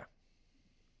that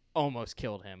almost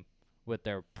killed him with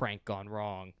their prank gone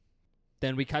wrong.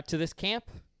 Then we cut to this camp.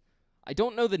 I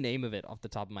don't know the name of it off the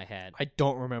top of my head I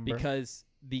don't remember. because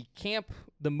the camp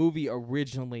the movie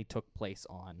originally took place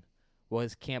on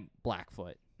was Camp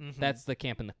Blackfoot. Mhm. That's the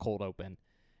camp in the cold open.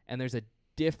 And there's a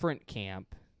different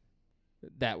camp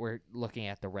that we're looking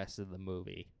at the rest of the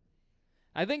movie.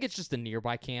 I think it's just a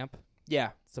nearby camp,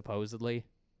 yeah. supposedly.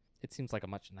 It seems like a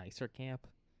much nicer camp,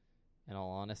 in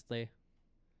all honesty.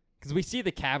 Because we see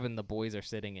the cabin the boys are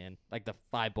sitting in, like the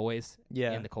 5 boys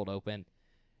Yeah. in the cold open.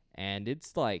 And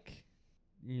it's like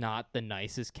not the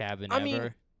nicest cabin I ever.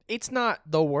 mean, it's not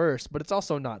the worst, but it's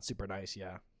also not super nice,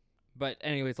 yeah. But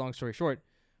anyways, long story short,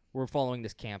 we're following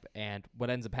this camp, and what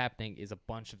ends up happening is a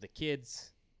bunch of the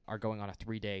kids are going on a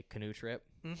 3-day canoe trip.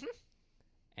 Mhm.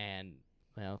 And,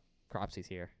 well, Cropsy's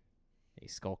here.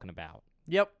 He's skulking about.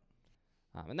 Yep.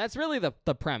 And that's really the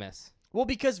premise. Well,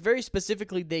 because very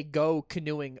specifically they go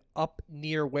canoeing up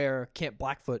near where Camp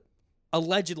Blackfoot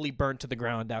allegedly burned to the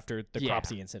ground after the Yeah.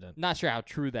 Cropsey incident. Not sure how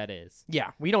true that is.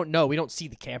 Yeah, we don't know. We don't see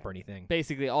the camp or anything.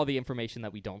 Basically, all the information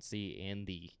that we don't see in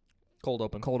the Cold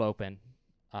open. cold open,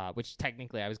 which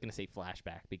technically I was going to say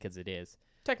flashback because it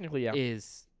Technically, yeah.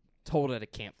 is told at a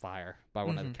campfire by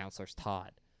one of Mhm. the counselors,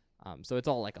 Todd. So it's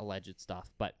all like alleged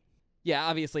stuff. But yeah,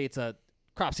 obviously it's a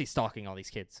Cropsey stalking all these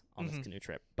kids on this Mhm. canoe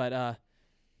trip. But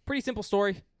pretty simple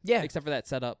story, Yeah. except for that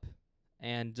setup.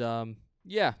 And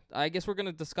yeah, I guess we're going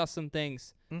to discuss some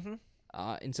things. Mm-hmm.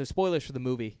 And so spoilers for the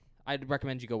movie. I'd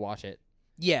recommend you go watch it.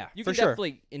 Yeah, You for can sure.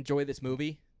 definitely enjoy this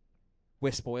movie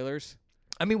with spoilers.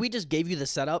 I mean, we just gave you the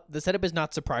setup. The setup is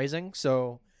not surprising,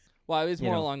 so Well, it was You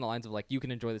more know. along the lines of like you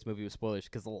can enjoy this movie with spoilers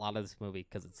because a lot of this movie,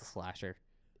 because it's a slasher,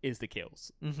 is the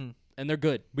kills, mm-hmm. and they're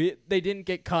good. They didn't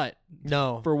get cut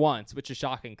No. for once, which is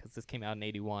shocking because this came out in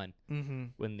 '81 Mm-hmm.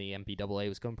 when the MPAA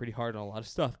was going pretty hard on a lot of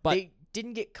stuff. But They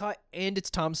didn't get cut, and it's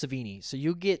Tom Savini, so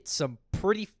you get some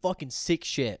pretty fucking sick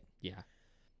shit. yeah,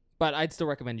 but I'd still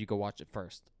recommend you go watch it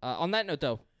first. On that note,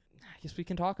 though, I guess we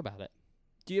can talk about it.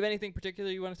 Do you have anything particular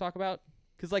you want to talk about?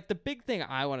 Because like the big thing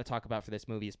I want to talk about for this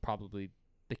movie is probably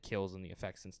the kills and the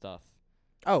effects and stuff.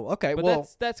 Oh, okay. But well,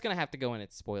 that's gonna have to go in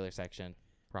its spoiler section.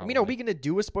 I Probably. mean, are we gonna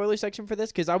do a spoiler section for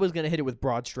this? Because I was gonna hit it with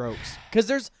broad strokes.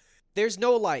 Because there's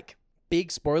no like big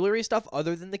spoilery stuff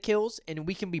other than the kills, and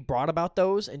we can be broad about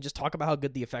those and just talk about how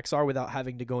good the effects are without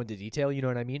having to go into detail. You know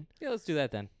what I mean? Yeah, let's do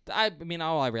that then. I mean,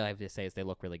 all I really have to say is they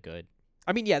look really good.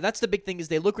 I mean, yeah, that's the big thing is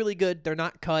they look really good. They're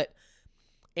not cut,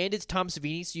 and it's Tom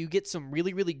Savini, so you get some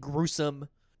really really gruesome.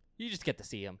 You just get to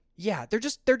see them. Yeah, they're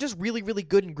just really really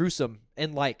good and gruesome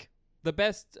and like The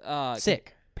best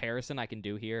sick. comparison I can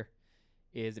do here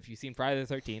is if you've seen Friday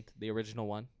the 13th, the original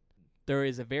one, there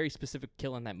is a very specific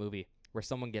kill in that movie where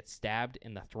someone gets stabbed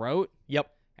in the throat, Yep.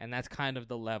 and that's kind of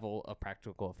the level of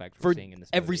practical effect For we're seeing in this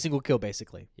every movie. single kill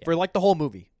basically Yeah. for like the whole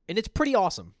movie, and it's pretty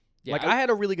awesome. Yeah, Like I had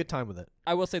a really good time with it.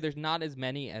 I will say there's not as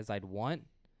many as I'd want,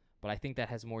 but I think that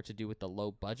has more to do with the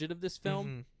low budget of this film,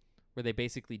 Mhm. where they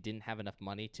basically didn't have enough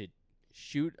money to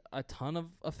shoot a ton of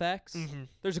effects. Mhm.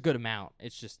 There's a good amount.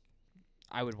 It's just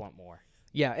I would want more.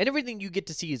 Yeah, and everything you get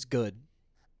to see is good.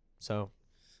 So,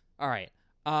 All right.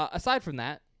 Aside from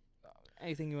that,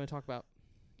 anything you want to talk about?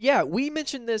 yeah, we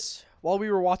mentioned this while we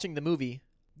were watching the movie.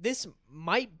 This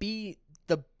might be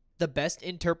the best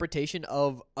interpretation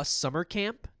of a summer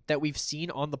camp that we've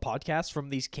seen on the podcast from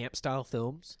these camp style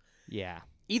films. Yeah.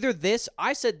 Either this,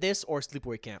 I said this, or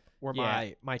Sleepaway Camp were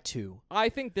Yeah. my two. I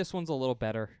think this one's a little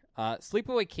better.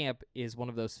 Sleepaway Camp is one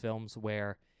of those films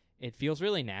where it feels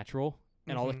really natural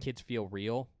and all the Mhm. kids feel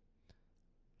real,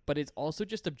 but it's also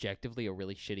just objectively a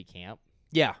really shitty camp,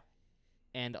 Yeah.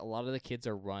 and a lot of the kids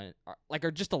are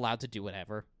just allowed to do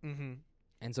whatever, Mm-hmm.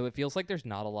 and so it feels like there's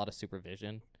not a lot of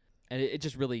supervision, and it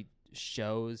just really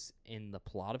shows in the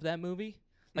plot of that movie.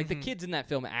 Like the Mhm. kids in that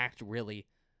film act really,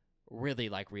 really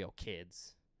like real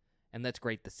kids. And that's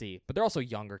great to see. But they're also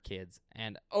younger kids.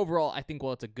 And overall, I think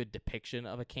while it's a good depiction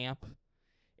of a camp,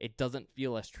 it doesn't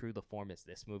feel as true to form as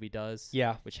this movie does.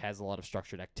 Yeah. Which has a lot of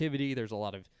structured activity. There's a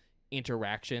lot of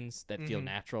interactions that feel Mhm.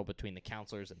 natural between the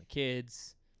counselors and the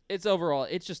kids. It's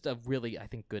just a really, I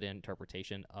think, good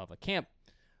interpretation of a camp,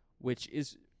 which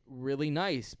is really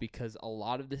nice because a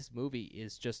lot of this movie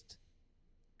is just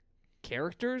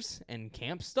characters and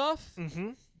camp stuff.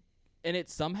 Mm-hmm. And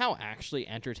it's somehow actually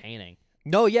entertaining.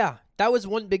 No, yeah. That was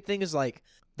one big thing is like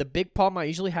the big problem I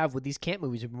usually have with these camp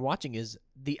movies we've been watching is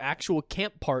the actual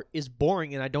camp part is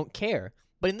boring and I don't care.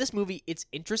 But in this movie, it's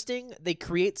interesting. They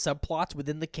create subplots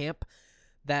within the camp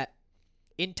that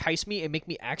entice me and make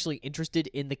me actually interested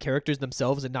in the characters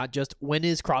themselves and not just when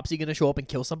is Cropsy going to show up and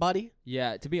kill somebody?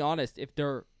 Yeah, to be honest, if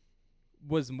there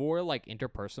was more like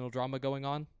interpersonal drama going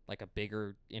on, like a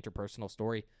bigger interpersonal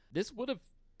story, this would have,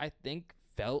 I think,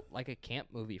 felt like a camp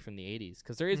movie from the 80s,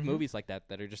 because there is movies like that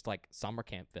are just like summer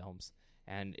camp films,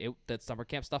 and that summer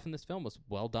camp stuff in this film was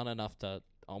well done enough to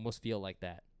almost feel like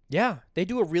that. Yeah, they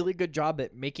do a really good job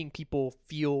at making people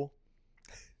feel.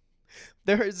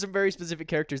 There are some very specific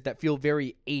characters that feel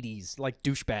very 80s, like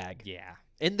douchebag. Yeah.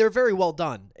 And they're very well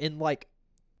done in like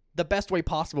the best way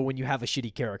possible when you have a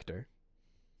shitty character.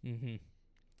 Mm-hmm.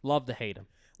 Love to hate him.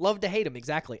 Love to hate him,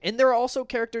 exactly. And there are also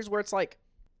characters where it's like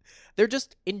they're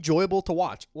just enjoyable to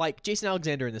watch. Like Jason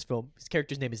Alexander in this film, his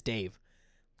character's name is Dave.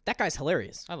 That guy's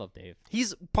hilarious. I love Dave.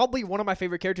 He's probably one of my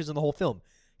favorite characters in the whole film.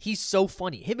 He's so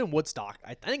funny. Him and Woodstock.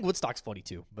 I think Woodstock's funny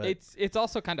too. But It's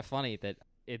also kind of funny that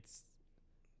it's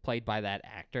played by that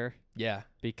actor, yeah,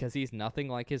 because he's nothing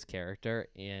like his character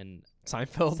in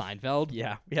Seinfeld. Seinfeld.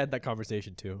 Yeah, we had that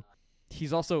conversation too.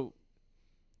 He's also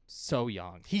so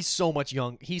young. He's so much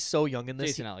young. He's so young in this.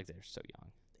 Jason Alexander's so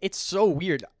young. It's so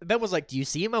weird. Ben was like, "Do you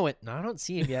see him?" I went, "No, I don't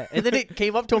see him yet." And then it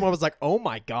came up to him. I was like, "Oh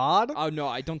my god!" Oh no,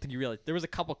 I don't think you realized. There was a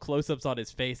couple close-ups on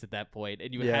his face at that point,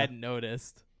 and you Yeah. hadn't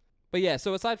noticed. But yeah,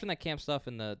 so aside from that camp stuff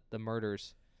and the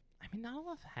murders, I mean, not a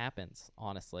lot happens,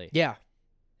 honestly. Yeah.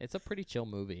 It's a pretty chill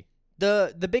movie.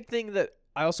 The big thing that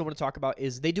I also want to talk about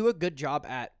is they do a good job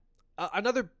at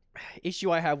another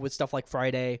issue I have with stuff like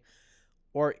Friday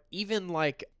or even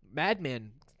like Mad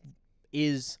Men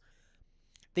is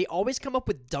they always come up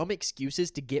with dumb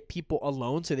excuses to get people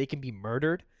alone so they can be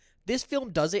murdered. This film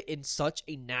does it in such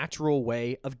a natural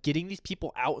way of getting these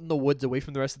people out in the woods away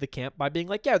from the rest of the camp by being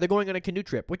like, yeah, they're going on a canoe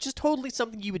trip, which is totally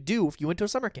something you would do if you went to a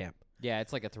summer camp. Yeah,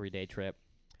 it's like a 3-day trip.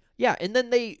 Yeah, and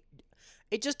then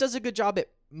it just does a good job at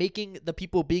making the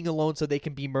people being alone so they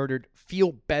can be murdered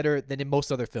feel better than in most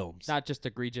other films. Not just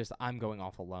egregious, I'm going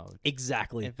off alone.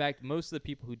 Exactly. In fact, most of the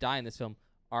people who die in this film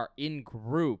are in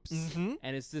groups, Mhm.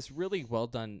 and it's this really well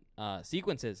done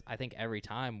sequences, I think, every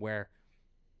time where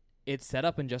it's set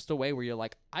up in just a way where you're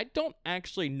like, I don't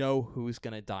actually know who's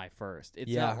going to die first. It's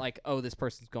Yeah. not like, oh, this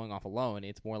person's going off alone.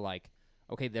 It's more like,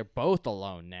 okay, they're both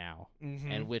alone now,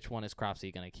 and which one is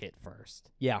Cropsey going to hit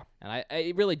first? Yeah. And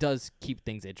it really does keep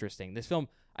things interesting. This film,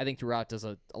 I think, throughout does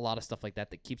a lot of stuff like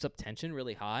that keeps up tension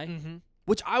really high.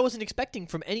 Which I wasn't expecting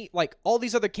from any, like, all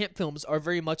these other camp films are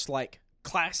very much like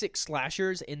classic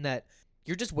slashers in that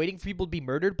you're just waiting for people to be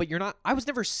murdered, but you're not. I was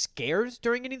never scared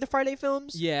during any of the Friday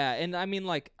films. Yeah, and I mean,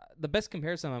 like, the best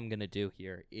comparison I'm going to do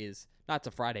here is not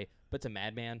to Friday, but to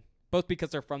Madman. Both because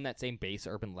they're from that same base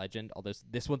urban legend, although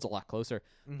this one's a lot closer.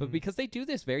 But because they do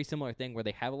this very similar thing where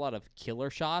they have a lot of killer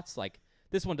shots. Like,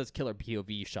 this one does killer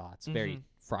POV shots, very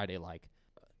Friday-like.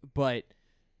 But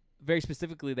very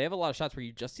specifically, they have a lot of shots where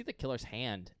you just see the killer's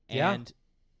hand. Yeah. And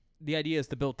the idea is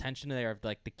to build tension there of,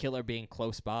 like, the killer being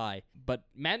close by. But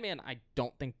Madman, I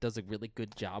don't think, does a really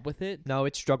good job with it. No,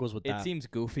 it struggles with It that. seems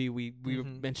goofy. We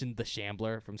mentioned the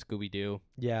Shambler from Scooby-Doo.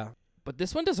 Yeah. But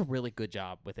this one does a really good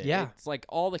job with it. Yeah. It's like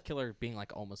all the killer being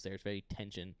like almost there. It's very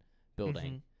tension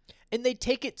building. And they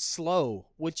take it slow,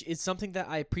 which is something that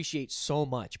I appreciate so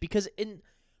much. Because in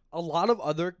a lot of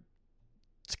other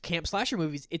camp slasher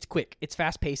movies, it's quick. It's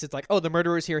fast-paced. It's like, oh, the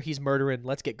murderer's here. He's murdering.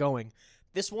 Let's get going.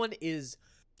 This one is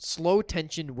slow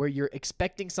tension where you're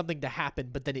expecting something to happen,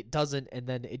 but then it doesn't. And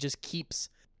then it just keeps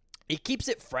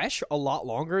it fresh a lot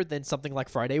longer than something like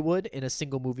Friday would in a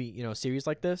single movie, series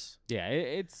like this. Yeah,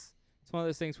 it's one of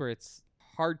those things where it's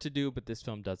hard to do, but this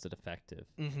film does it effective.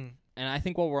 Mm-hmm. And I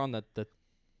think while we're on the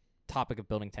topic of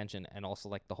building tension and also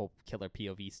like the whole killer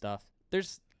POV stuff,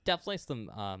 there's definitely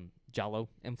some Giallo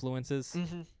influences.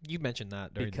 You mentioned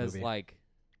that during Because the movie. like,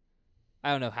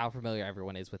 I don't know how familiar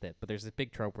everyone is with it, but there's this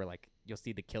big trope where like you'll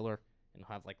see the killer and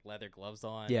he'll have like leather gloves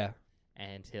on. Yeah.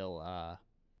 And he'll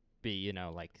be,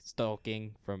 like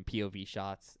stalking from POV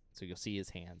shots, so you'll see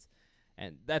his hands.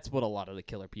 And that's what a lot of the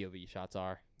killer POV shots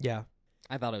are. Yeah.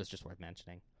 I thought it was just worth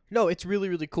mentioning. No, it's really,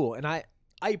 really cool. And I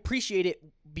appreciate it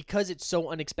because it's so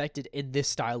unexpected in this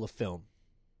style of film.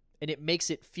 And it makes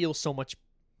it feel so much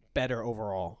better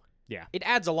overall. Yeah. It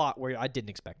adds a lot where I didn't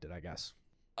expect it, I guess.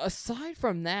 Aside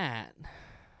from that,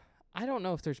 I don't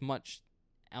know if there's much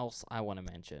else I want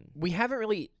to mention. We haven't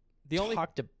really What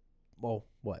talked to... Well,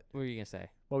 what? were you going to say?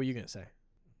 What were you going to say?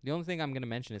 The only thing I'm going to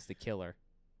mention is the killer.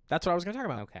 That's what I was going to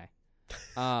talk about.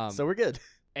 Okay. So we're good.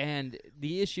 And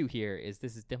the issue here is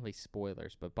this is definitely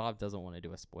spoilers, but Bob doesn't want to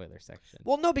do a spoiler section.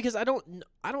 Well, no, because I don't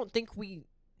think we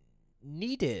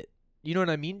need it. You know what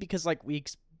I mean? Because like we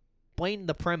explained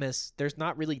the premise, there's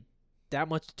not really that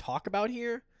much to talk about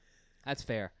here. That's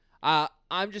fair.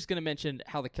 I'm just going to mention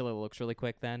how the killer looks really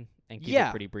quick then and keep Yeah.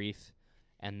 it pretty brief.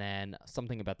 And then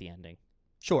something about the ending.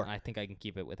 Sure. I think I can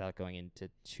keep it without going into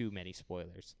too many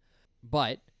spoilers.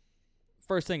 But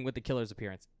first thing with the killer's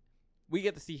appearance, we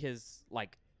get to see his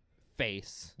like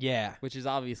face, Yeah. which is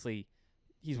obviously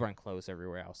he's wearing clothes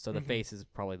everywhere else, so the face is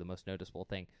probably the most noticeable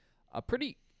thing.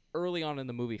 Pretty early on in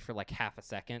the movie for like half a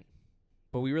second,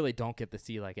 but we really don't get to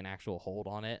see like an actual hold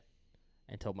on it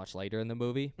until much later in the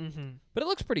movie. Mm-hmm. But it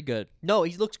looks pretty good. No,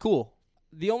 he looks cool.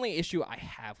 The only issue I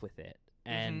have with it,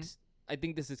 and I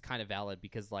think this is kind of valid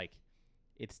because like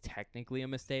it's technically a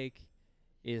mistake,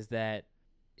 is that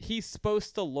he's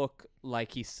supposed to look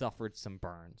like he suffered some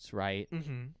burns, right?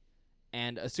 Mm-hmm.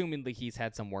 And assumingly he's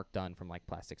had some work done from like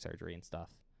plastic surgery and stuff,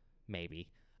 maybe.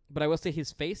 But I will say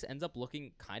his face ends up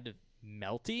looking kind of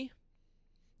melty.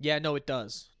 Yeah, no, it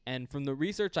does. And from the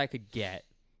research I could get,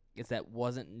 is that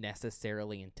wasn't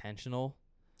necessarily intentional.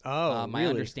 Oh, My really?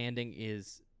 understanding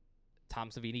is Tom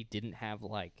Savini didn't have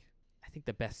like, I think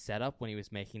the best setup when he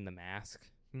was making the mask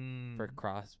for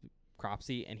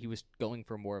Cropsy, and he was going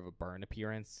for more of a burn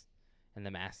appearance, and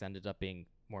the mask ended up being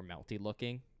more melty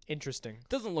looking. Interesting.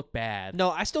 Doesn't look bad. No,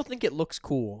 I still think it looks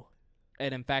cool.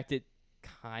 And in fact, it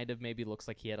kind of maybe looks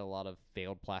like he had a lot of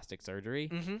failed plastic surgery.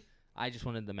 Mm-hmm. I just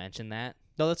wanted to mention that.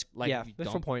 No, that's Like, yeah, if you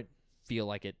that's don't- the point. Feel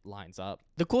like it lines up.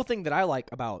 The cool thing that I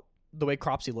like about the way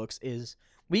Cropsy looks is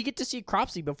we get to see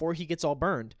Cropsy before he gets all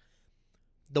burned.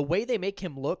 The way they make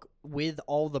him look with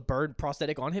all the burn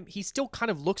prosthetic on him, he still kind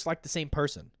of looks like the same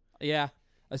person. Yeah.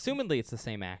 Assumedly, it's the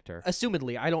same actor.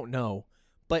 Assumedly, I don't know.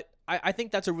 But I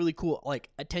think that's a really cool like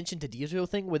attention to detail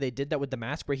thing where they did that with the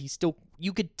mask where he still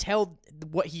you could tell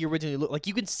what he originally looked like.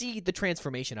 You can see the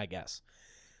transformation, I guess.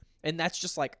 And that's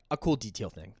just like a cool detail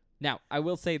thing. Now, I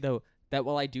will say, though, that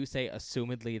while I do say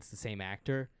assumedly it's the same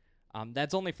actor,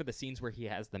 that's only for the scenes where he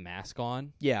has the mask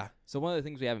on. Yeah. So one of the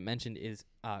things we haven't mentioned is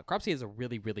Cropsy has a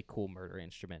really, really cool murder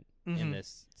instrument in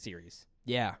this series,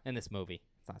 Yeah. in this movie.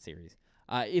 It's not series.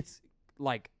 It's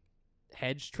like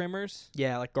hedge trimmers.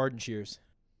 Yeah, like garden shears.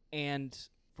 And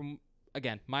from,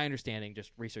 again, my understanding,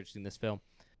 just researching this film,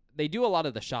 they do a lot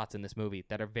of the shots in this movie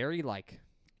that are very, like,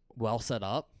 well set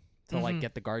up to, like,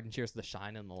 get the garden shears, the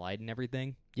shine and the light and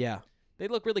everything. Yeah. They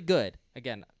look really good.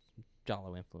 Again, John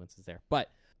Lowe influences there.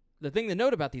 But the thing to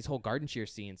note about these whole garden shear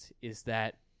scenes is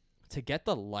that to get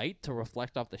the light to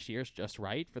reflect off the shears just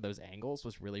right for those angles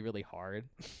was really, really hard.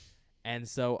 And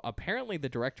so apparently the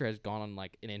director has gone on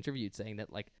like an interview saying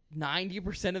that like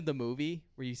 90% of the movie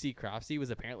where you see Cropsy was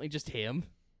apparently just him.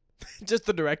 Just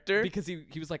the director? Because he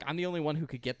was like, I'm the only one who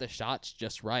could get the shots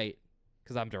just right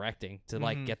because I'm directing to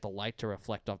like get the light to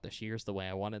reflect off the shears the way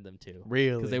I wanted them to.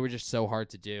 Really? Because they were just so hard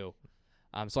to do.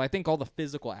 So I think all the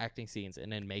physical acting scenes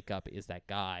and in makeup is that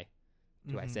guy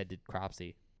who I said did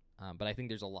Cropsy. But I think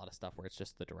there's a lot of stuff where it's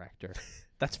just the director.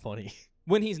 That's funny.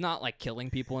 When he's not like killing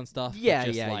people and stuff. but Yeah,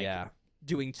 just, yeah, like, yeah.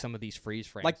 doing some of these freeze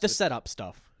frames. Like the with- setup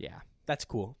stuff. Yeah. That's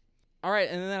cool. All right,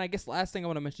 and then I guess last thing I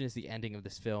want to mention is the ending of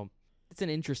this film. It's an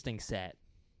interesting set.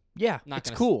 Yeah, Not it's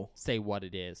gonna cool. Say what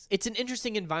it is. It's an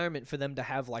interesting environment for them to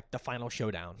have like the final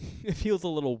showdown. It feels a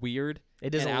little weird.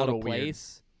 It is and a out little of weird.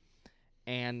 place.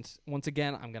 And once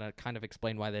again, I'm going to kind of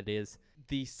explain why that is.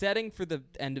 The setting for the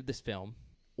end of this film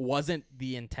wasn't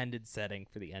the intended setting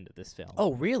for the end of this film.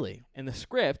 Oh, really? In the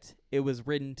script, it was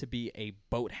written to be a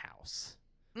boathouse,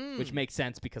 which makes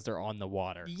sense because they're on the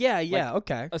water. Yeah, yeah,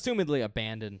 okay. Assumedly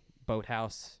abandoned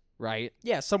boathouse, right?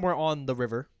 Yeah, somewhere on the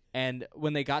river. And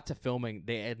when they got to filming,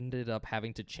 they ended up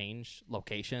having to change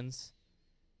locations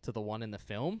to the one in the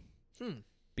film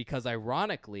because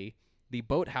ironically, the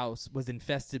boathouse was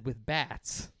infested with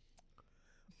bats.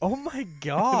 Oh my It was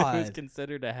god.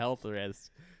 considered a health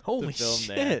risk, Holy film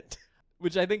shit. there.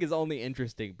 which I think is only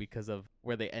interesting because of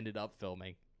where they ended up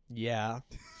filming. Yeah.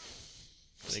 I think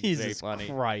it's very Jesus funny.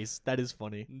 Christ, that is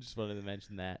funny. I just wanted to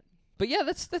mention that. But yeah,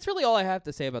 that's really all I have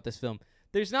to say about this film.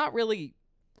 There's not really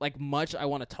like much I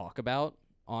want to talk about,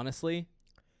 honestly.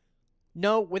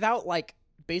 No, without like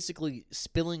basically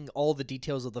spilling all the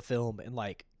details of the film and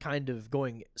like kind of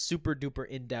going super duper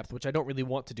in depth, which I don't really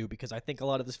want to do because I think a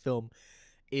lot of this film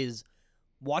is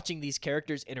watching these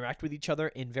characters interact with each other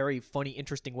in very funny,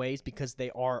 interesting ways because they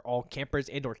are all campers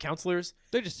and or counselors.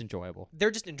 They're just enjoyable.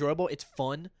 They're just enjoyable. It's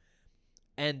fun.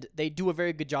 And they do a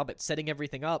very good job at setting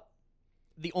everything up.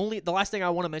 The last thing I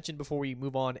want to mention before we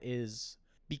move on is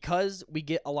because we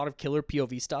get a lot of killer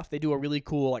POV stuff, they do a really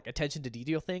cool like attention to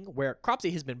detail thing where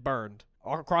Cropsy has been burned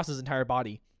across his entire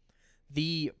body.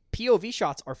 The POV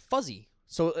shots are fuzzy.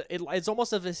 So it's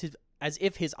almost as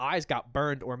if his eyes got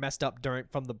burned or messed up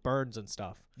from the burns and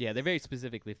stuff. Yeah, they're very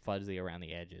specifically fuzzy around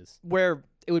the edges. Where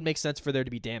it would make sense for there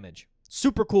to be damage.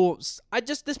 Super cool.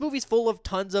 This movie's full of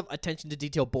tons of attention to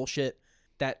detail bullshit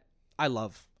that I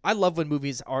love. I love when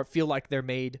movies feel like they're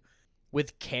made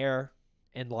with care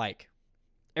and like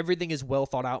everything is well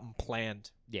thought out and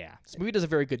planned. Yeah, This movie does a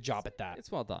very good job at that.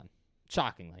 it's well done.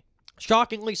 Shockingly.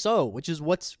 Shockingly so, which is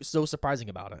what's so surprising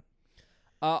about it.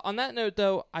 On that note,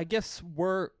 though, I guess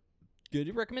we're good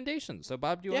at recommendations. So,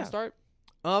 Bob, do you want Yeah. to start?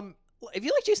 If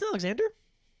you like Jason Alexander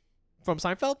from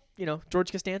Seinfeld,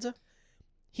 George Costanza,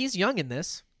 he's young in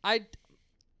this.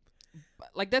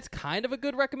 That's kind of a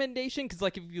good recommendation because,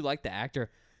 if you like the actor,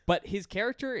 but his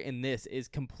character in this is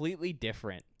completely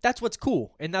different. That's what's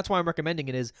cool, and that's why I'm recommending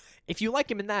it. Is if you like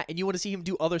him in that and you want to see him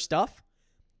do other stuff,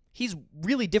 he's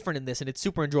really different in this, and it's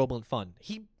super enjoyable and fun.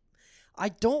 I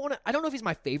don't know if he's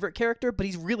my favorite character, but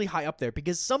he's really high up there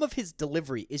because some of his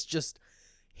delivery is just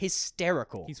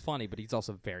hysterical. He's funny, but he's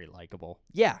also very likable.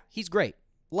 Yeah, he's great.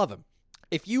 Love him.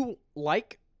 If you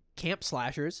like camp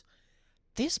slashers,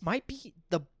 this might be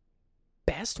the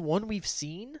best one we've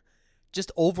seen,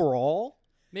 just overall.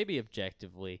 Maybe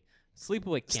objectively.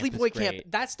 Sleepaway Camp Sleepaway is Camp.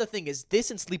 great. That's the thing, is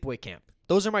this and Sleepaway Camp.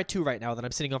 Those are my two right now that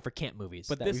I'm sitting on for camp movies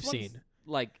But that this we've one's,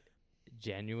 seen.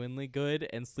 Genuinely good,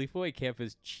 and Sleepaway Camp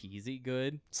is cheesy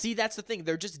good. See, that's the thing.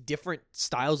 They're just different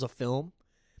styles of film.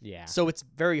 Yeah. So it's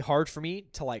very hard for me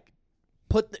to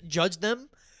judge them,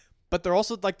 but they're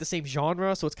also the same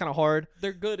genre, so it's kind of hard.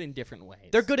 They're good in different ways.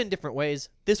 They're good in different ways.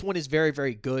 This one is very,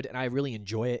 very good, and I really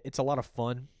enjoy it. It's a lot of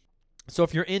fun. So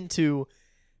if you're into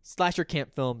slasher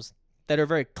camp films that are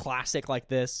very classic like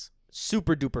this,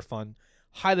 super duper fun,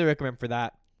 highly recommend for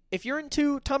that. If you're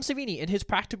into Tom Savini and his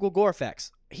practical gore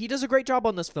effects, he does a great job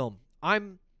on this film.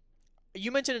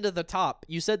 You mentioned it at the top.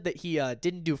 You said that he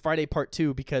didn't do Friday Part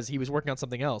 2 because he was working on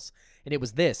something else, and it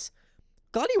was this.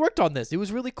 Glad he worked on this. It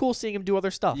was really cool seeing him do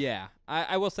other stuff. Yeah.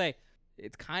 I will say,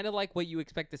 it's kind of like what you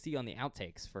expect to see on the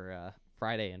outtakes for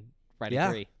Friday and Friday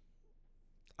 3.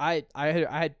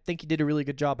 I think he did a really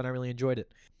good job, and I really enjoyed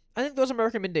it. I think those are my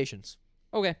recommendations.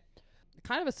 Okay.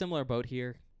 Kind of a similar boat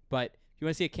here, but if you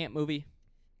want to see a camp movie,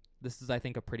 this is, I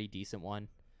think, a pretty decent one.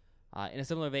 In a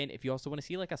similar vein, if you also want to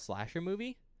see a slasher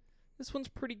movie, this one's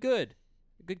pretty good.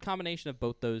 A good combination of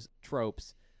both those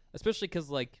tropes, especially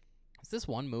because, it's this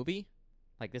one movie.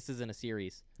 This isn't a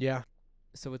series. Yeah.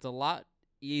 So it's a lot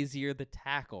easier to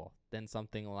tackle than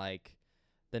something like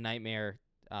the Nightmare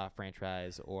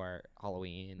franchise or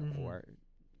Halloween or,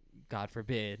 God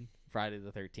forbid, Friday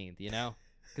the 13th,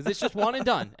 Because it's just one and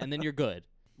done, and then you're good.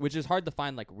 Which is hard to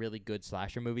find, really good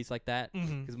slasher movies like that.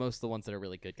 Because most of the ones that are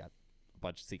really good got a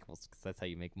bunch of sequels, because that's how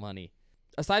you make money.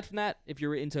 Aside from that, if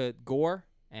you're into gore,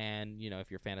 and, if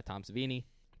you're a fan of Tom Savini,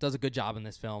 does a good job in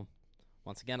this film.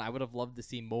 Once again, I would have loved to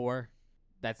see more.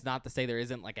 That's not to say there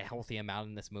isn't, a healthy amount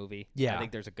in this movie. Yeah. I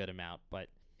think there's a good amount, but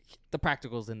the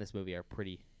practicals in this movie are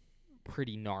pretty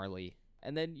gnarly.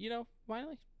 And then,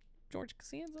 finally, George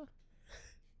Costanza.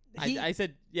 I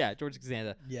said, yeah, George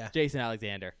Costanza. Yeah. Jason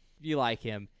Alexander. If you like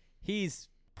him, he's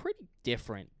pretty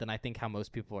different than I think how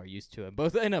most people are used to him,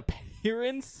 both in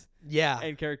appearance Yeah.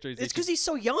 and characterization. It's because he's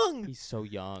so young. He's so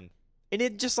young. And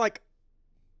it just,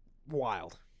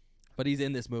 wild. But he's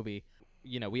in this movie.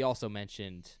 We also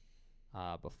mentioned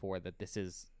before that this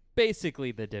is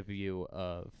basically the debut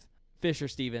of Fisher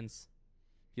Stevens.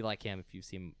 If you like him, if you've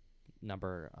seen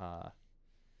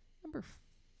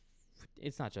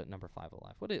it's not just number 5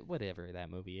 Alive. Whatever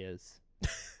that movie is.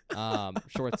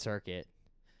 Short Circuit.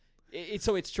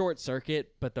 So it's Short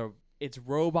Circuit, but it's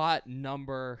robot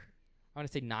number, I want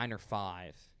to say 9 or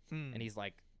 5, and he's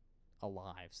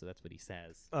alive, so that's what he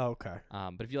says. Oh, okay.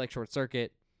 But if you like Short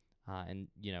Circuit, and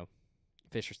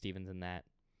Fisher Stevens in that,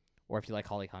 or if you like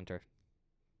Holly Hunter,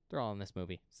 they're all in this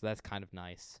movie, so that's kind of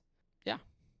nice. Yeah.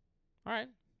 All right.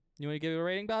 You want to give it a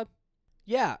rating, Bob?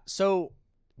 Yeah. So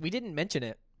we didn't mention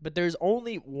it, but there's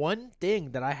only one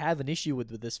thing that I have an issue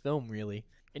with this film, really,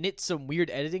 and it's some weird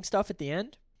editing stuff at the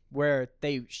end where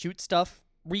they shoot stuff,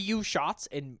 reuse shots,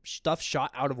 and stuff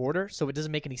shot out of order, so it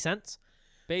doesn't make any sense.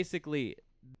 Basically,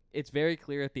 it's very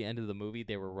clear at the end of the movie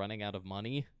they were running out of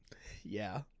money.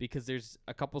 Yeah. Because there's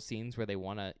a couple scenes where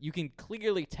you can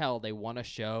clearly tell they want to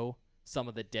show some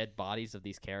of the dead bodies of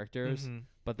these characters,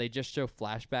 but they just show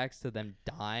flashbacks to them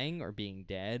dying or being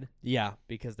dead. Yeah.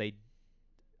 Because I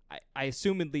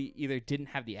assumedly either didn't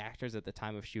have the actors at the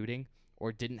time of shooting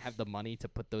or didn't have the money to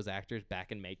put those actors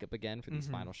back in makeup again for these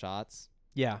final shots.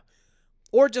 Yeah.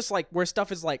 Or just where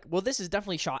stuff is well, this is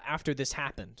definitely shot after this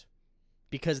happened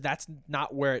because that's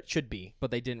not where it should be.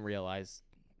 But they didn't realize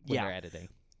when they're editing.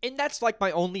 And that's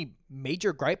my only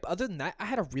major gripe. Other than that, I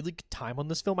had a really good time on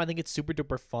this film. I think it's super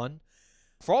duper fun.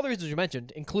 For all the reasons you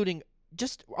mentioned, including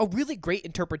just a really great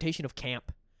interpretation of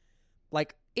camp.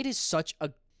 It is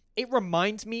it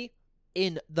reminds me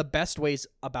in the best ways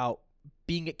about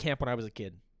being at camp when I was a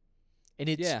kid. And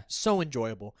it's so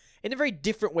enjoyable. In a very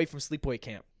different way from Sleepaway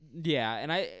Camp. Yeah,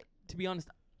 and to be honest,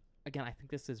 again, I think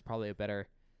this is probably a better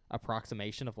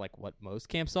approximation of like what most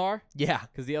camps are. Yeah.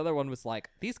 Because the other one was like,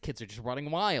 these kids are just running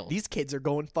wild. These kids are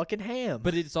going fucking ham.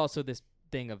 But it's also this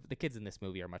thing of the kids in this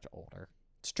movie are much older.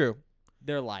 It's true.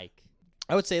 They're like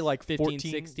I would say like 15,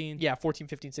 14, 16? Yeah, 14,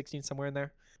 15, 16, somewhere in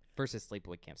there. versus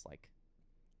sleepaway camps like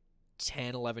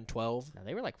 10, 11, 12. no,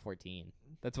 they were like 14.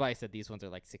 That's why I said these ones are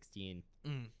like 16.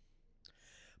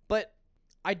 But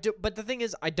but the thing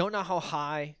is, I don't know how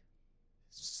high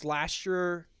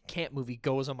slasher camp movie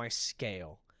goes on my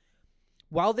scale.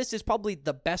 While this is probably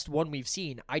the best one we've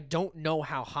seen, I don't know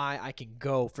how high I can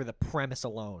go for the premise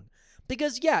alone.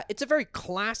 Because, yeah, it's a very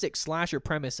classic slasher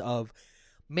premise of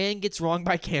man gets wronged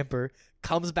by camper,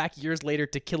 comes back years later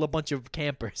to kill a bunch of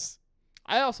campers.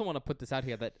 I also want to put this out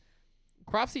here that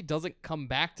Cropsey doesn't come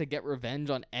back to get revenge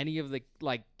on any of the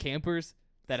like campers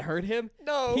that hurt him.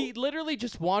 No. He literally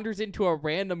just wanders into a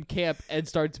random camp and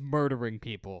starts murdering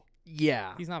people.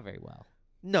 Yeah. He's not very well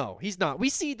No, he's not. We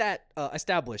see that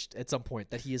established at some point,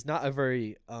 that he is not a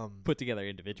very put together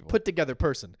individual. put together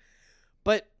person.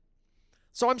 But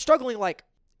so I'm struggling. Like,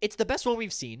 it's the best one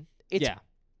we've seen. Yeah.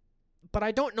 But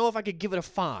I don't know if I could give it a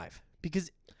 5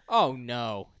 because Oh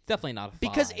no, it's definitely not a 5.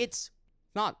 because it's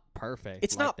not perfect.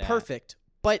 it's like not that. perfect.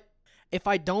 But if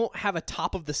I don't have a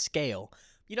top of the scale,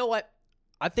 you know what?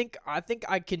 I think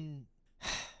I can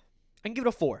give it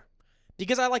a 4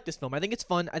 because I like this film. I think it's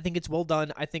fun. I think it's well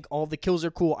done. I think all the kills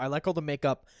are cool. I like all the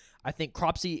makeup. I think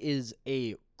Cropsey is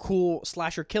a cool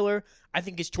slasher killer. I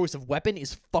think his choice of weapon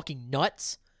is fucking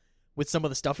nuts with some of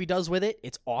the stuff he does with it.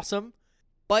 It's awesome.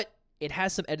 But it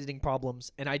has some editing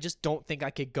problems, and I just don't think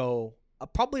I could go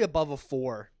probably above a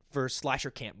 4 for slasher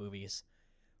camp movies.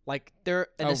 Like, they're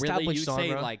an established really? You genre.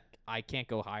 say like I can't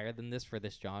go higher than this for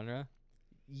this genre?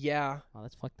 Yeah. Oh,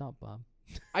 that's fucked up, Bob.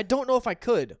 I don't know if I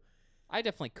could. I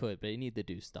definitely could, but it need to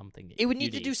do something. It would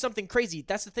need to unique. do something crazy.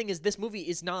 That's the thing, is this movie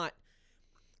is not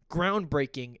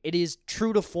groundbreaking. It is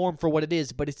true to form for what it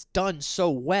is, but it's done so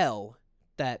well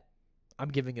that I'm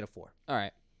giving it a 4. All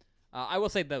right. I will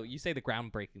say though, you say the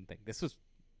groundbreaking thing. This was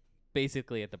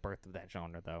basically at the birth of that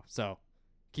genre, though. So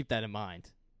keep that in mind.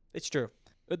 It's true.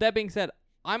 With that being said,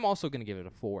 I'm also going to give it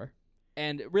a 4.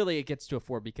 And really, it gets to a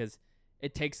 4 because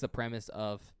it takes the premise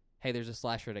of, hey, there's a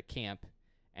slasher at a camp,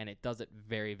 and it does it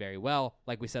very, very well.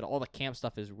 Like we said, all the camp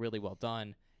stuff is really well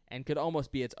done and could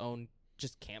almost be its own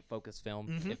just camp-focused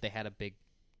film if they had a big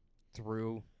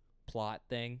through plot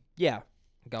thing. Yeah.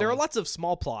 Going. There are lots of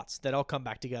small plots that all come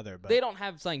back together, but They don't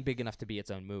have something big enough to be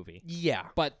its own movie. yeah.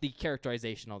 But the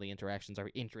characterization, all the interactions are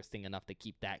interesting enough to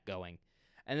keep that going.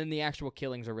 And then the actual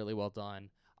killings are really well done.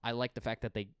 I like the fact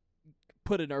that they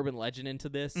put an urban legend into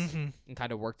this and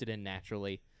kind of worked it in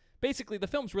naturally. Basically, the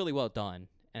film's really well done,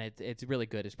 and it's really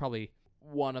good. It's probably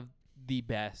one of the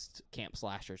best camp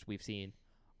slashers we've seen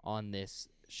on this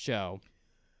show.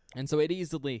 And so it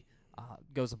easily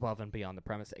goes above and beyond the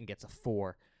premise and gets a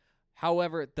 4.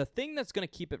 However, the thing that's going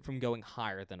to keep it from going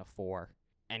higher than a 4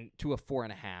 and to a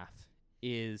 4.5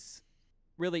 is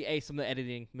really, some of the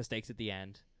editing mistakes at the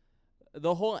end.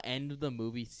 The whole end of the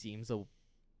movie seems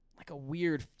like a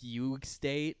weird fugue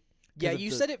state. Yeah,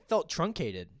 you said it felt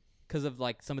truncated. Because of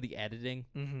like some of the editing.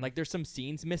 Like there's some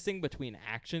scenes missing between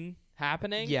action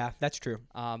happening. Yeah, that's true.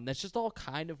 That's just all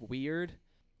kind of weird.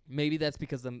 Maybe that's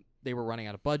because they were running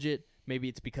out of budget. Maybe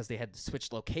it's because they had to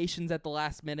switch locations at the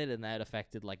last minute and that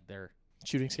affected like their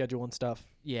Shooting schedule and stuff.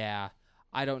 Yeah,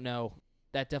 I don't know.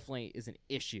 That definitely is an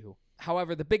issue.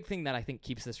 However, the big thing that I think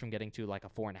keeps this from getting to like a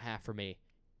 4.5 for me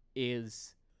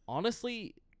is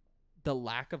honestly the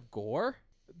lack of gore.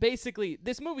 Basically,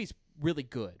 this movie's really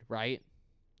good, right?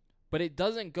 But it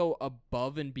doesn't go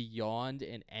above and beyond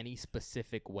in any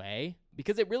specific way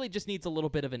because it really just needs a little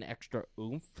bit of an extra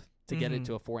oomph to get it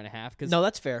to a 4.5. Because No,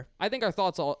 that's fair. I think our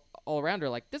thoughts all around are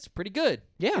like, this is pretty good.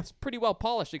 Yeah. It's pretty well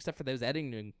polished except for those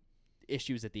editing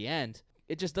issues at the end.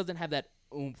 It just doesn't have that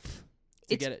oomph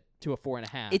to get it to a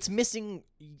 4.5. It's missing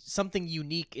something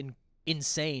unique and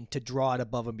insane to draw it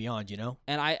above and beyond, you know?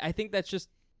 And I think that's just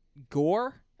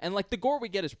gore. And like the gore we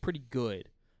get is pretty good.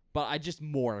 But I just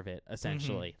more of it,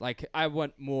 essentially. Like, I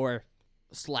want more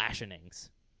slashingings,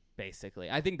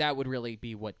 basically. I think that would really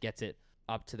be what gets it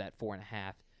up to that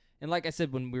 4.5. And like I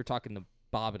said when we were talking to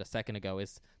Bob a second ago,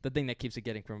 is the thing that keeps it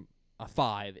getting from a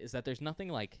 5 is that there's nothing,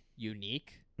 like,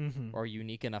 unique or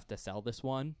unique enough to sell this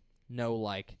one. No,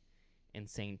 like,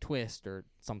 insane twist or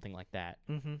something like that.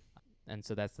 And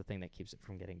so that's the thing that keeps it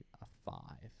from getting a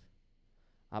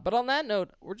 5. But on that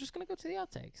note, we're just going to go to the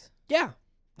outtakes. Yeah.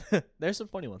 There's some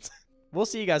funny ones. We'll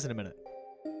see you guys in a minute.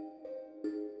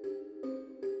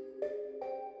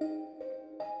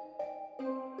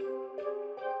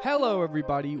 Hello,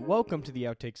 everybody. Welcome to the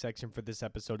outtake section for this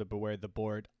episode of Beware the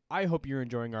Board. I hope you're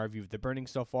enjoying our review of The Burning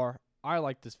so far. I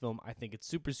like this film. I think it's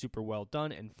super, super well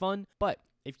done and fun. But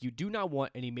if you do not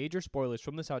want any major spoilers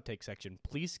from this outtake section,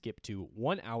 please skip to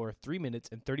 1 hour, 3 minutes,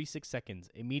 and 36 seconds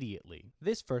immediately.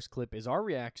 This first clip is our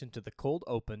reaction to the cold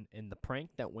open and the prank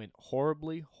that went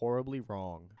horribly, horribly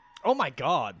wrong. Oh my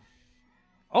god.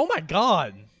 Oh my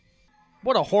god.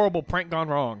 What a horrible prank gone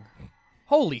wrong.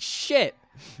 Holy shit.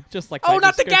 Just like Oh,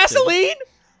 not the description. gasoline!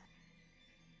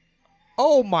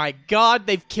 Oh my god,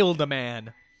 they've killed a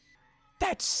man.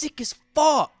 That's sick as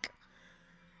fuck.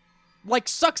 Like,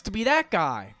 sucks to be that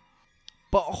guy.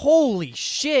 But holy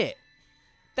shit.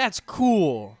 That's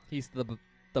cool. He's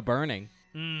the burning.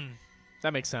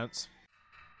 That makes sense.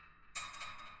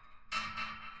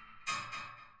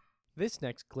 This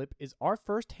next clip is our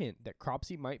first hint that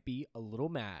Cropsy might be a little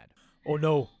mad. Oh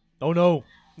no. Oh no.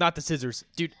 Not the scissors.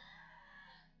 Dude.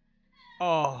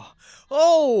 Oh,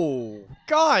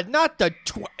 God, not the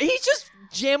he's just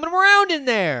jamming him around in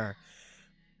there.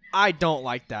 I don't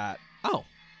like that. Oh.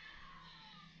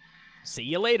 See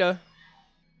you later.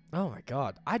 Oh, my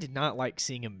God. I did not like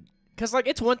seeing him. Because, like,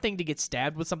 it's one thing to get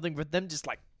stabbed with something, but them just,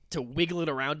 like, to wiggle it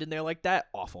around in there like that,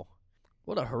 awful.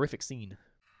 What a horrific scene.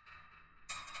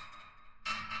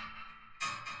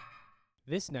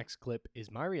 This next clip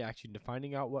is my reaction to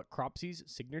finding out what Cropsy's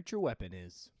signature weapon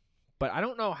is. But I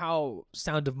don't know how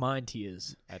sound of mind he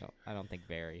is. I don't think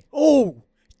very. Oh,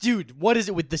 dude, what is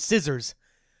it with the scissors?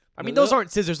 I mean, those aren't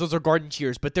scissors, those are garden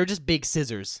shears, but they're just big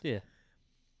scissors. Yeah.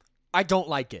 I don't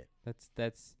like it.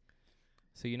 That's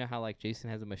so you know how like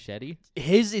Jason has a machete?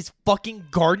 His is fucking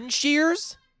garden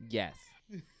shears? Yes.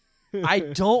 I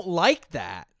don't like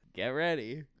that. Get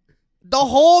ready. The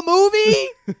whole movie?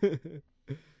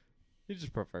 He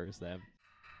just prefers them.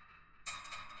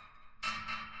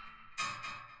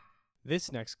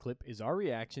 This next clip is our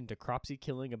reaction to Cropsy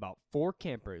killing about 4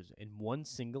 campers in one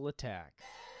single attack.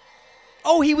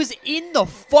 Oh, he was in the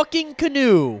fucking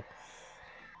canoe.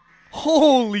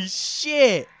 Holy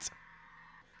shit.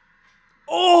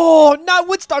 Oh, not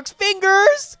Woodstock's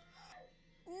fingers.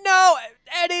 No,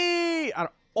 Eddie.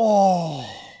 Oh.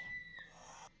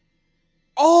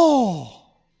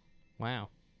 Wow.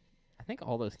 I think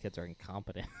all those kids are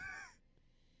incompetent.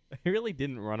 They really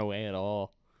didn't run away at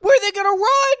all. Where are they going to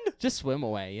run? Just swim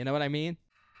away, you know what I mean?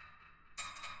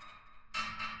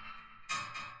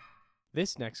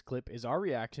 This next clip is our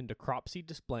reaction to Cropsy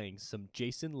displaying some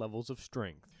Jason levels of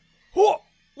strength. What?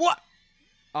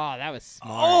 Oh, that was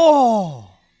smart.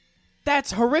 Oh,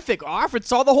 that's horrific. Alfred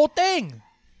saw the whole thing.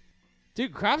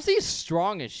 Dude, Cropsy's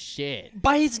strong as shit.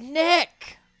 By his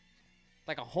neck.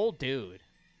 Like a whole dude.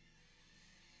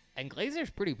 And Glazer's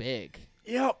pretty big.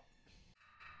 Yep.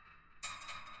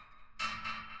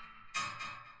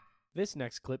 This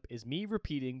next clip is me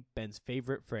repeating Ben's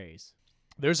favorite phrase.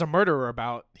 There's a murderer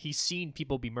about. He's seen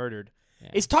people be murdered. Yeah.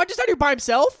 Is Todd just out here by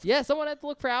himself? Yeah, someone had to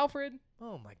look for Alfred.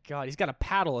 Oh my god, he's got a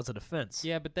paddle as a defense.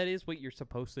 Yeah, but that is what you're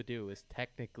supposed to do, is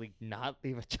technically not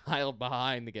leave a child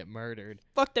behind to get murdered.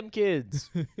 Fuck them kids.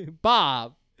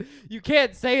 Bob, you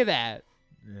can't say that.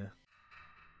 Yeah.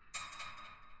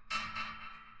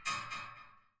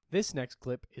 This next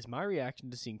clip is my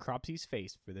reaction to seeing Cropsy's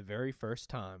face for the very first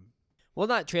time. Well,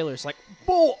 not trailers, like,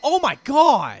 whoa, oh my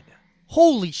god!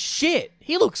 Holy shit!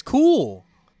 He looks cool!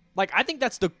 Like, I think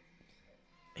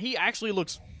he actually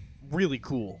looks really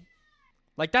cool.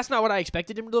 Like, that's not what I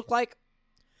expected him to look like.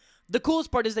 The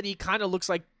coolest part is that he kind of looks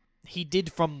like he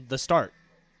did from the start.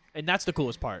 And that's the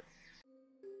coolest part.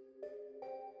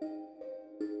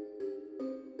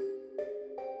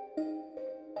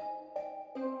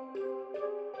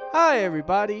 Hi,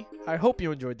 everybody. I hope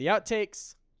you enjoyed the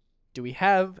outtakes. Do we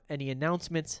have any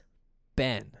announcements,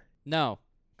 Ben? No.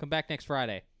 Come back next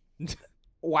Friday.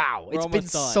 Wow, We're it's been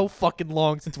almost done. so fucking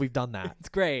long since we've done that. It's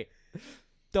great.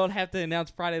 Don't have to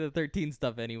announce Friday the 13th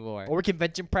stuff anymore. Or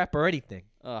convention prep or anything.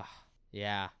 Ugh.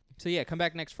 Yeah. So yeah, come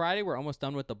back next Friday. We're almost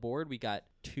done with the board. We got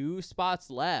 2 spots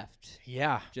left.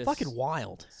 Yeah, Just fucking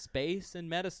wild. Space and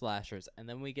Meta Slashers. And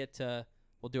then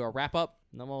we'll do our wrap up,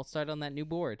 and then we'll start on that new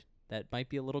board. That might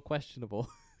be a little questionable.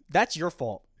 That's your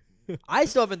fault. I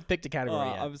still haven't picked a category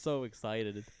yet. I'm so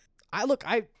excited.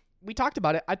 We talked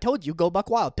about it. I told you, go buck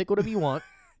wild. Pick whatever you want.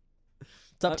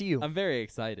 It's up to you. I'm very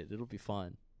excited. It'll be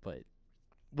fun, but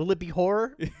Will it be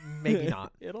horror? Maybe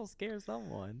not. It'll scare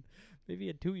someone. Maybe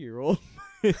a 2-year-old.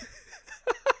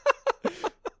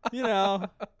 You know.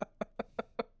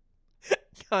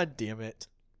 God damn it.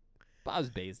 Bob's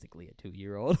basically a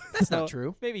 2-year-old. That's So not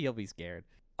true. Maybe he'll be scared.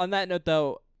 On that note,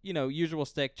 though, usual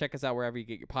stick. Check us out wherever you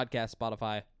get your podcast,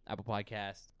 Spotify, Apple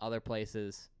Podcasts, other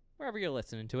places, wherever you're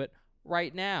listening to it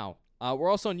right now. We're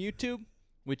also on YouTube,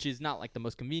 which is not like the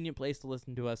most convenient place to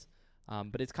listen to us,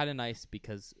 but it's kind of nice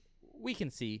because we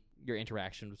can see your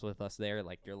interactions with us there,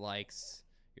 like your likes,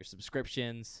 your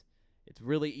subscriptions. It's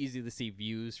really easy to see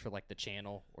views for like the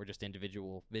channel or just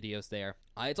individual videos there.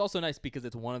 It's also nice because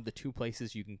it's one of the 2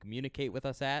 places you can communicate with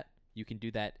us at. You can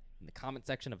do that in the comment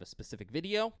section of a specific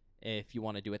video if you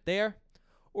want to do it there.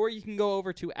 Or you can go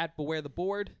over to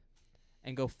 @BewareTheBoard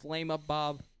and go flame up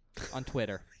Bob on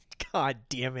Twitter. God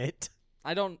damn it.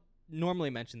 I don't normally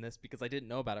mention this because I didn't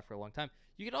know about it for a long time.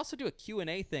 You could also do a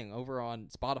Q&A thing over on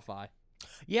Spotify.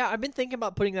 Yeah, I've been thinking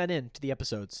about putting that into the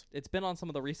episodes. It's been on some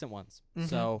of the recent ones. Mhm.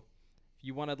 So if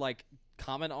you want to like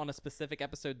comment on a specific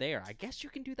episode there, I guess you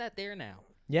can do that there now.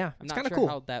 Yeah, I'm it's not kind of sure cool.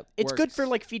 how that It's good for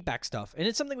works. like feedback stuff, and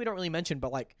it's something we don't really mention.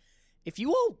 But like, if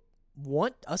you all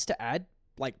want us to add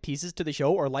like pieces to the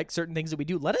show or like certain things that we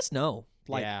do, let us know.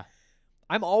 Like, yeah.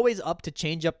 I'm always up to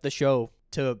change up the show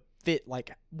to fit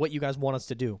like what you guys want us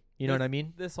to do. You know what I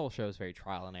mean? This whole show is very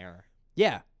trial and error.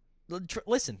 Yeah.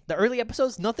 Listen, the early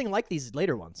episodes, nothing like these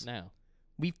later ones. No.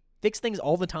 We fix things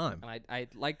all the time. And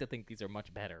I'd like to think these are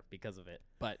much better because of it.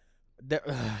 But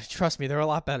Trust me, they're a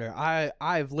lot better.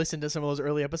 I've listened to some of those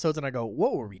early episodes and I go,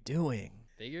 what were we doing?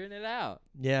 figuring it out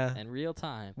Yeah. in real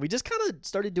time. We just kind of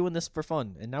started doing this for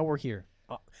fun, and now we're here.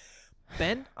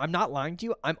 Ben, I'm not lying to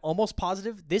you. I'm almost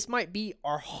positive this might be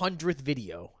our 100th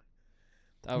video.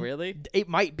 Oh, really? It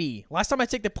might be. Last time I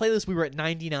checked the playlist, we were at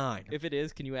 99. If it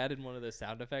is, can you add in one of those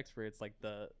sound effects where it's like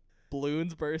the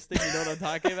balloons bursting? You know what I'm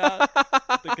talking about?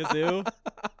 The kazoo?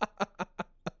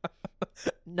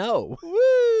 No.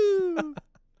 Woo!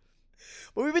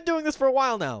 But we've been doing this for a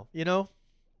while now, you know?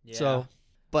 Yeah. So,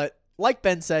 but like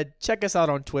Ben said, check us out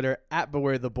on Twitter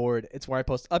 @BewareTheBoard. It's where I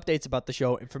post updates about the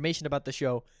show, information about the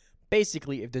show.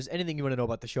 Basically, if there's anything you want to know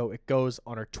about the show, it goes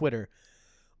on our Twitter.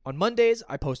 On Mondays,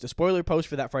 I post a spoiler post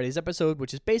for that Friday's episode,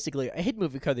 which is basically a hidden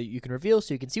movie card that you can reveal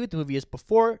so you can see what the movie is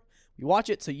before we watch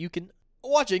it, so you can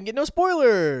watch it and get no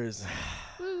spoilers.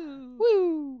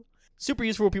 Woo! Super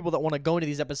useful for people that want to go into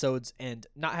these episodes and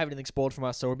not have anything spoiled from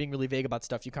us, so we're being really vague about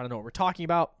stuff. You kind of know what we're talking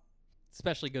about.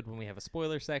 Especially good when we have a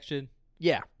spoiler section.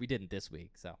 Yeah. We didn't this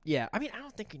week, so Yeah. I mean, I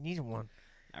don't think we need one.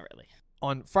 not really.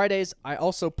 On Fridays, I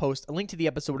also post a link to the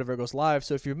episode whenever it goes live,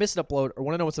 so if you missed an upload or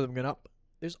want to know what's going up,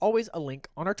 there's always a link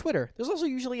on our Twitter. There's also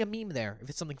usually a meme there if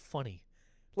it's something funny.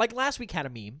 Like last week had a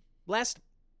meme. Last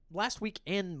week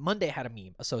and Monday had a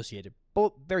meme associated.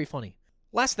 Both very funny.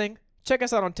 Last thing, check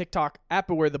us out on TikTok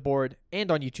 @BewareTheBoard and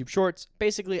on YouTube Shorts.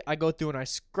 Basically, I go through and I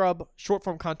scrub short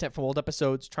form content from old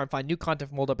episodes, try and find new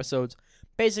content from old episodes.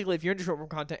 Basically, if you're into short form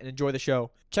content and enjoy the show,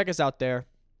 check us out there.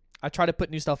 I try to put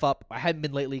new stuff up. I hadn't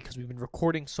been lately because we've been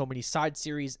recording so many side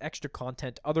series, extra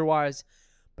content otherwise.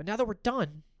 But now that we're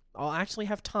done, I'll actually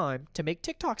have time to make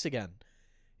TikToks again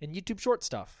and YouTube short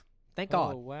stuff. Thank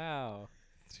God. Oh, wow.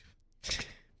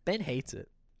 Ben hates it.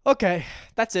 Okay,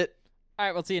 that's it. All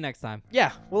right, we'll see you next time.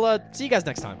 Yeah, we'll see you guys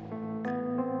next time.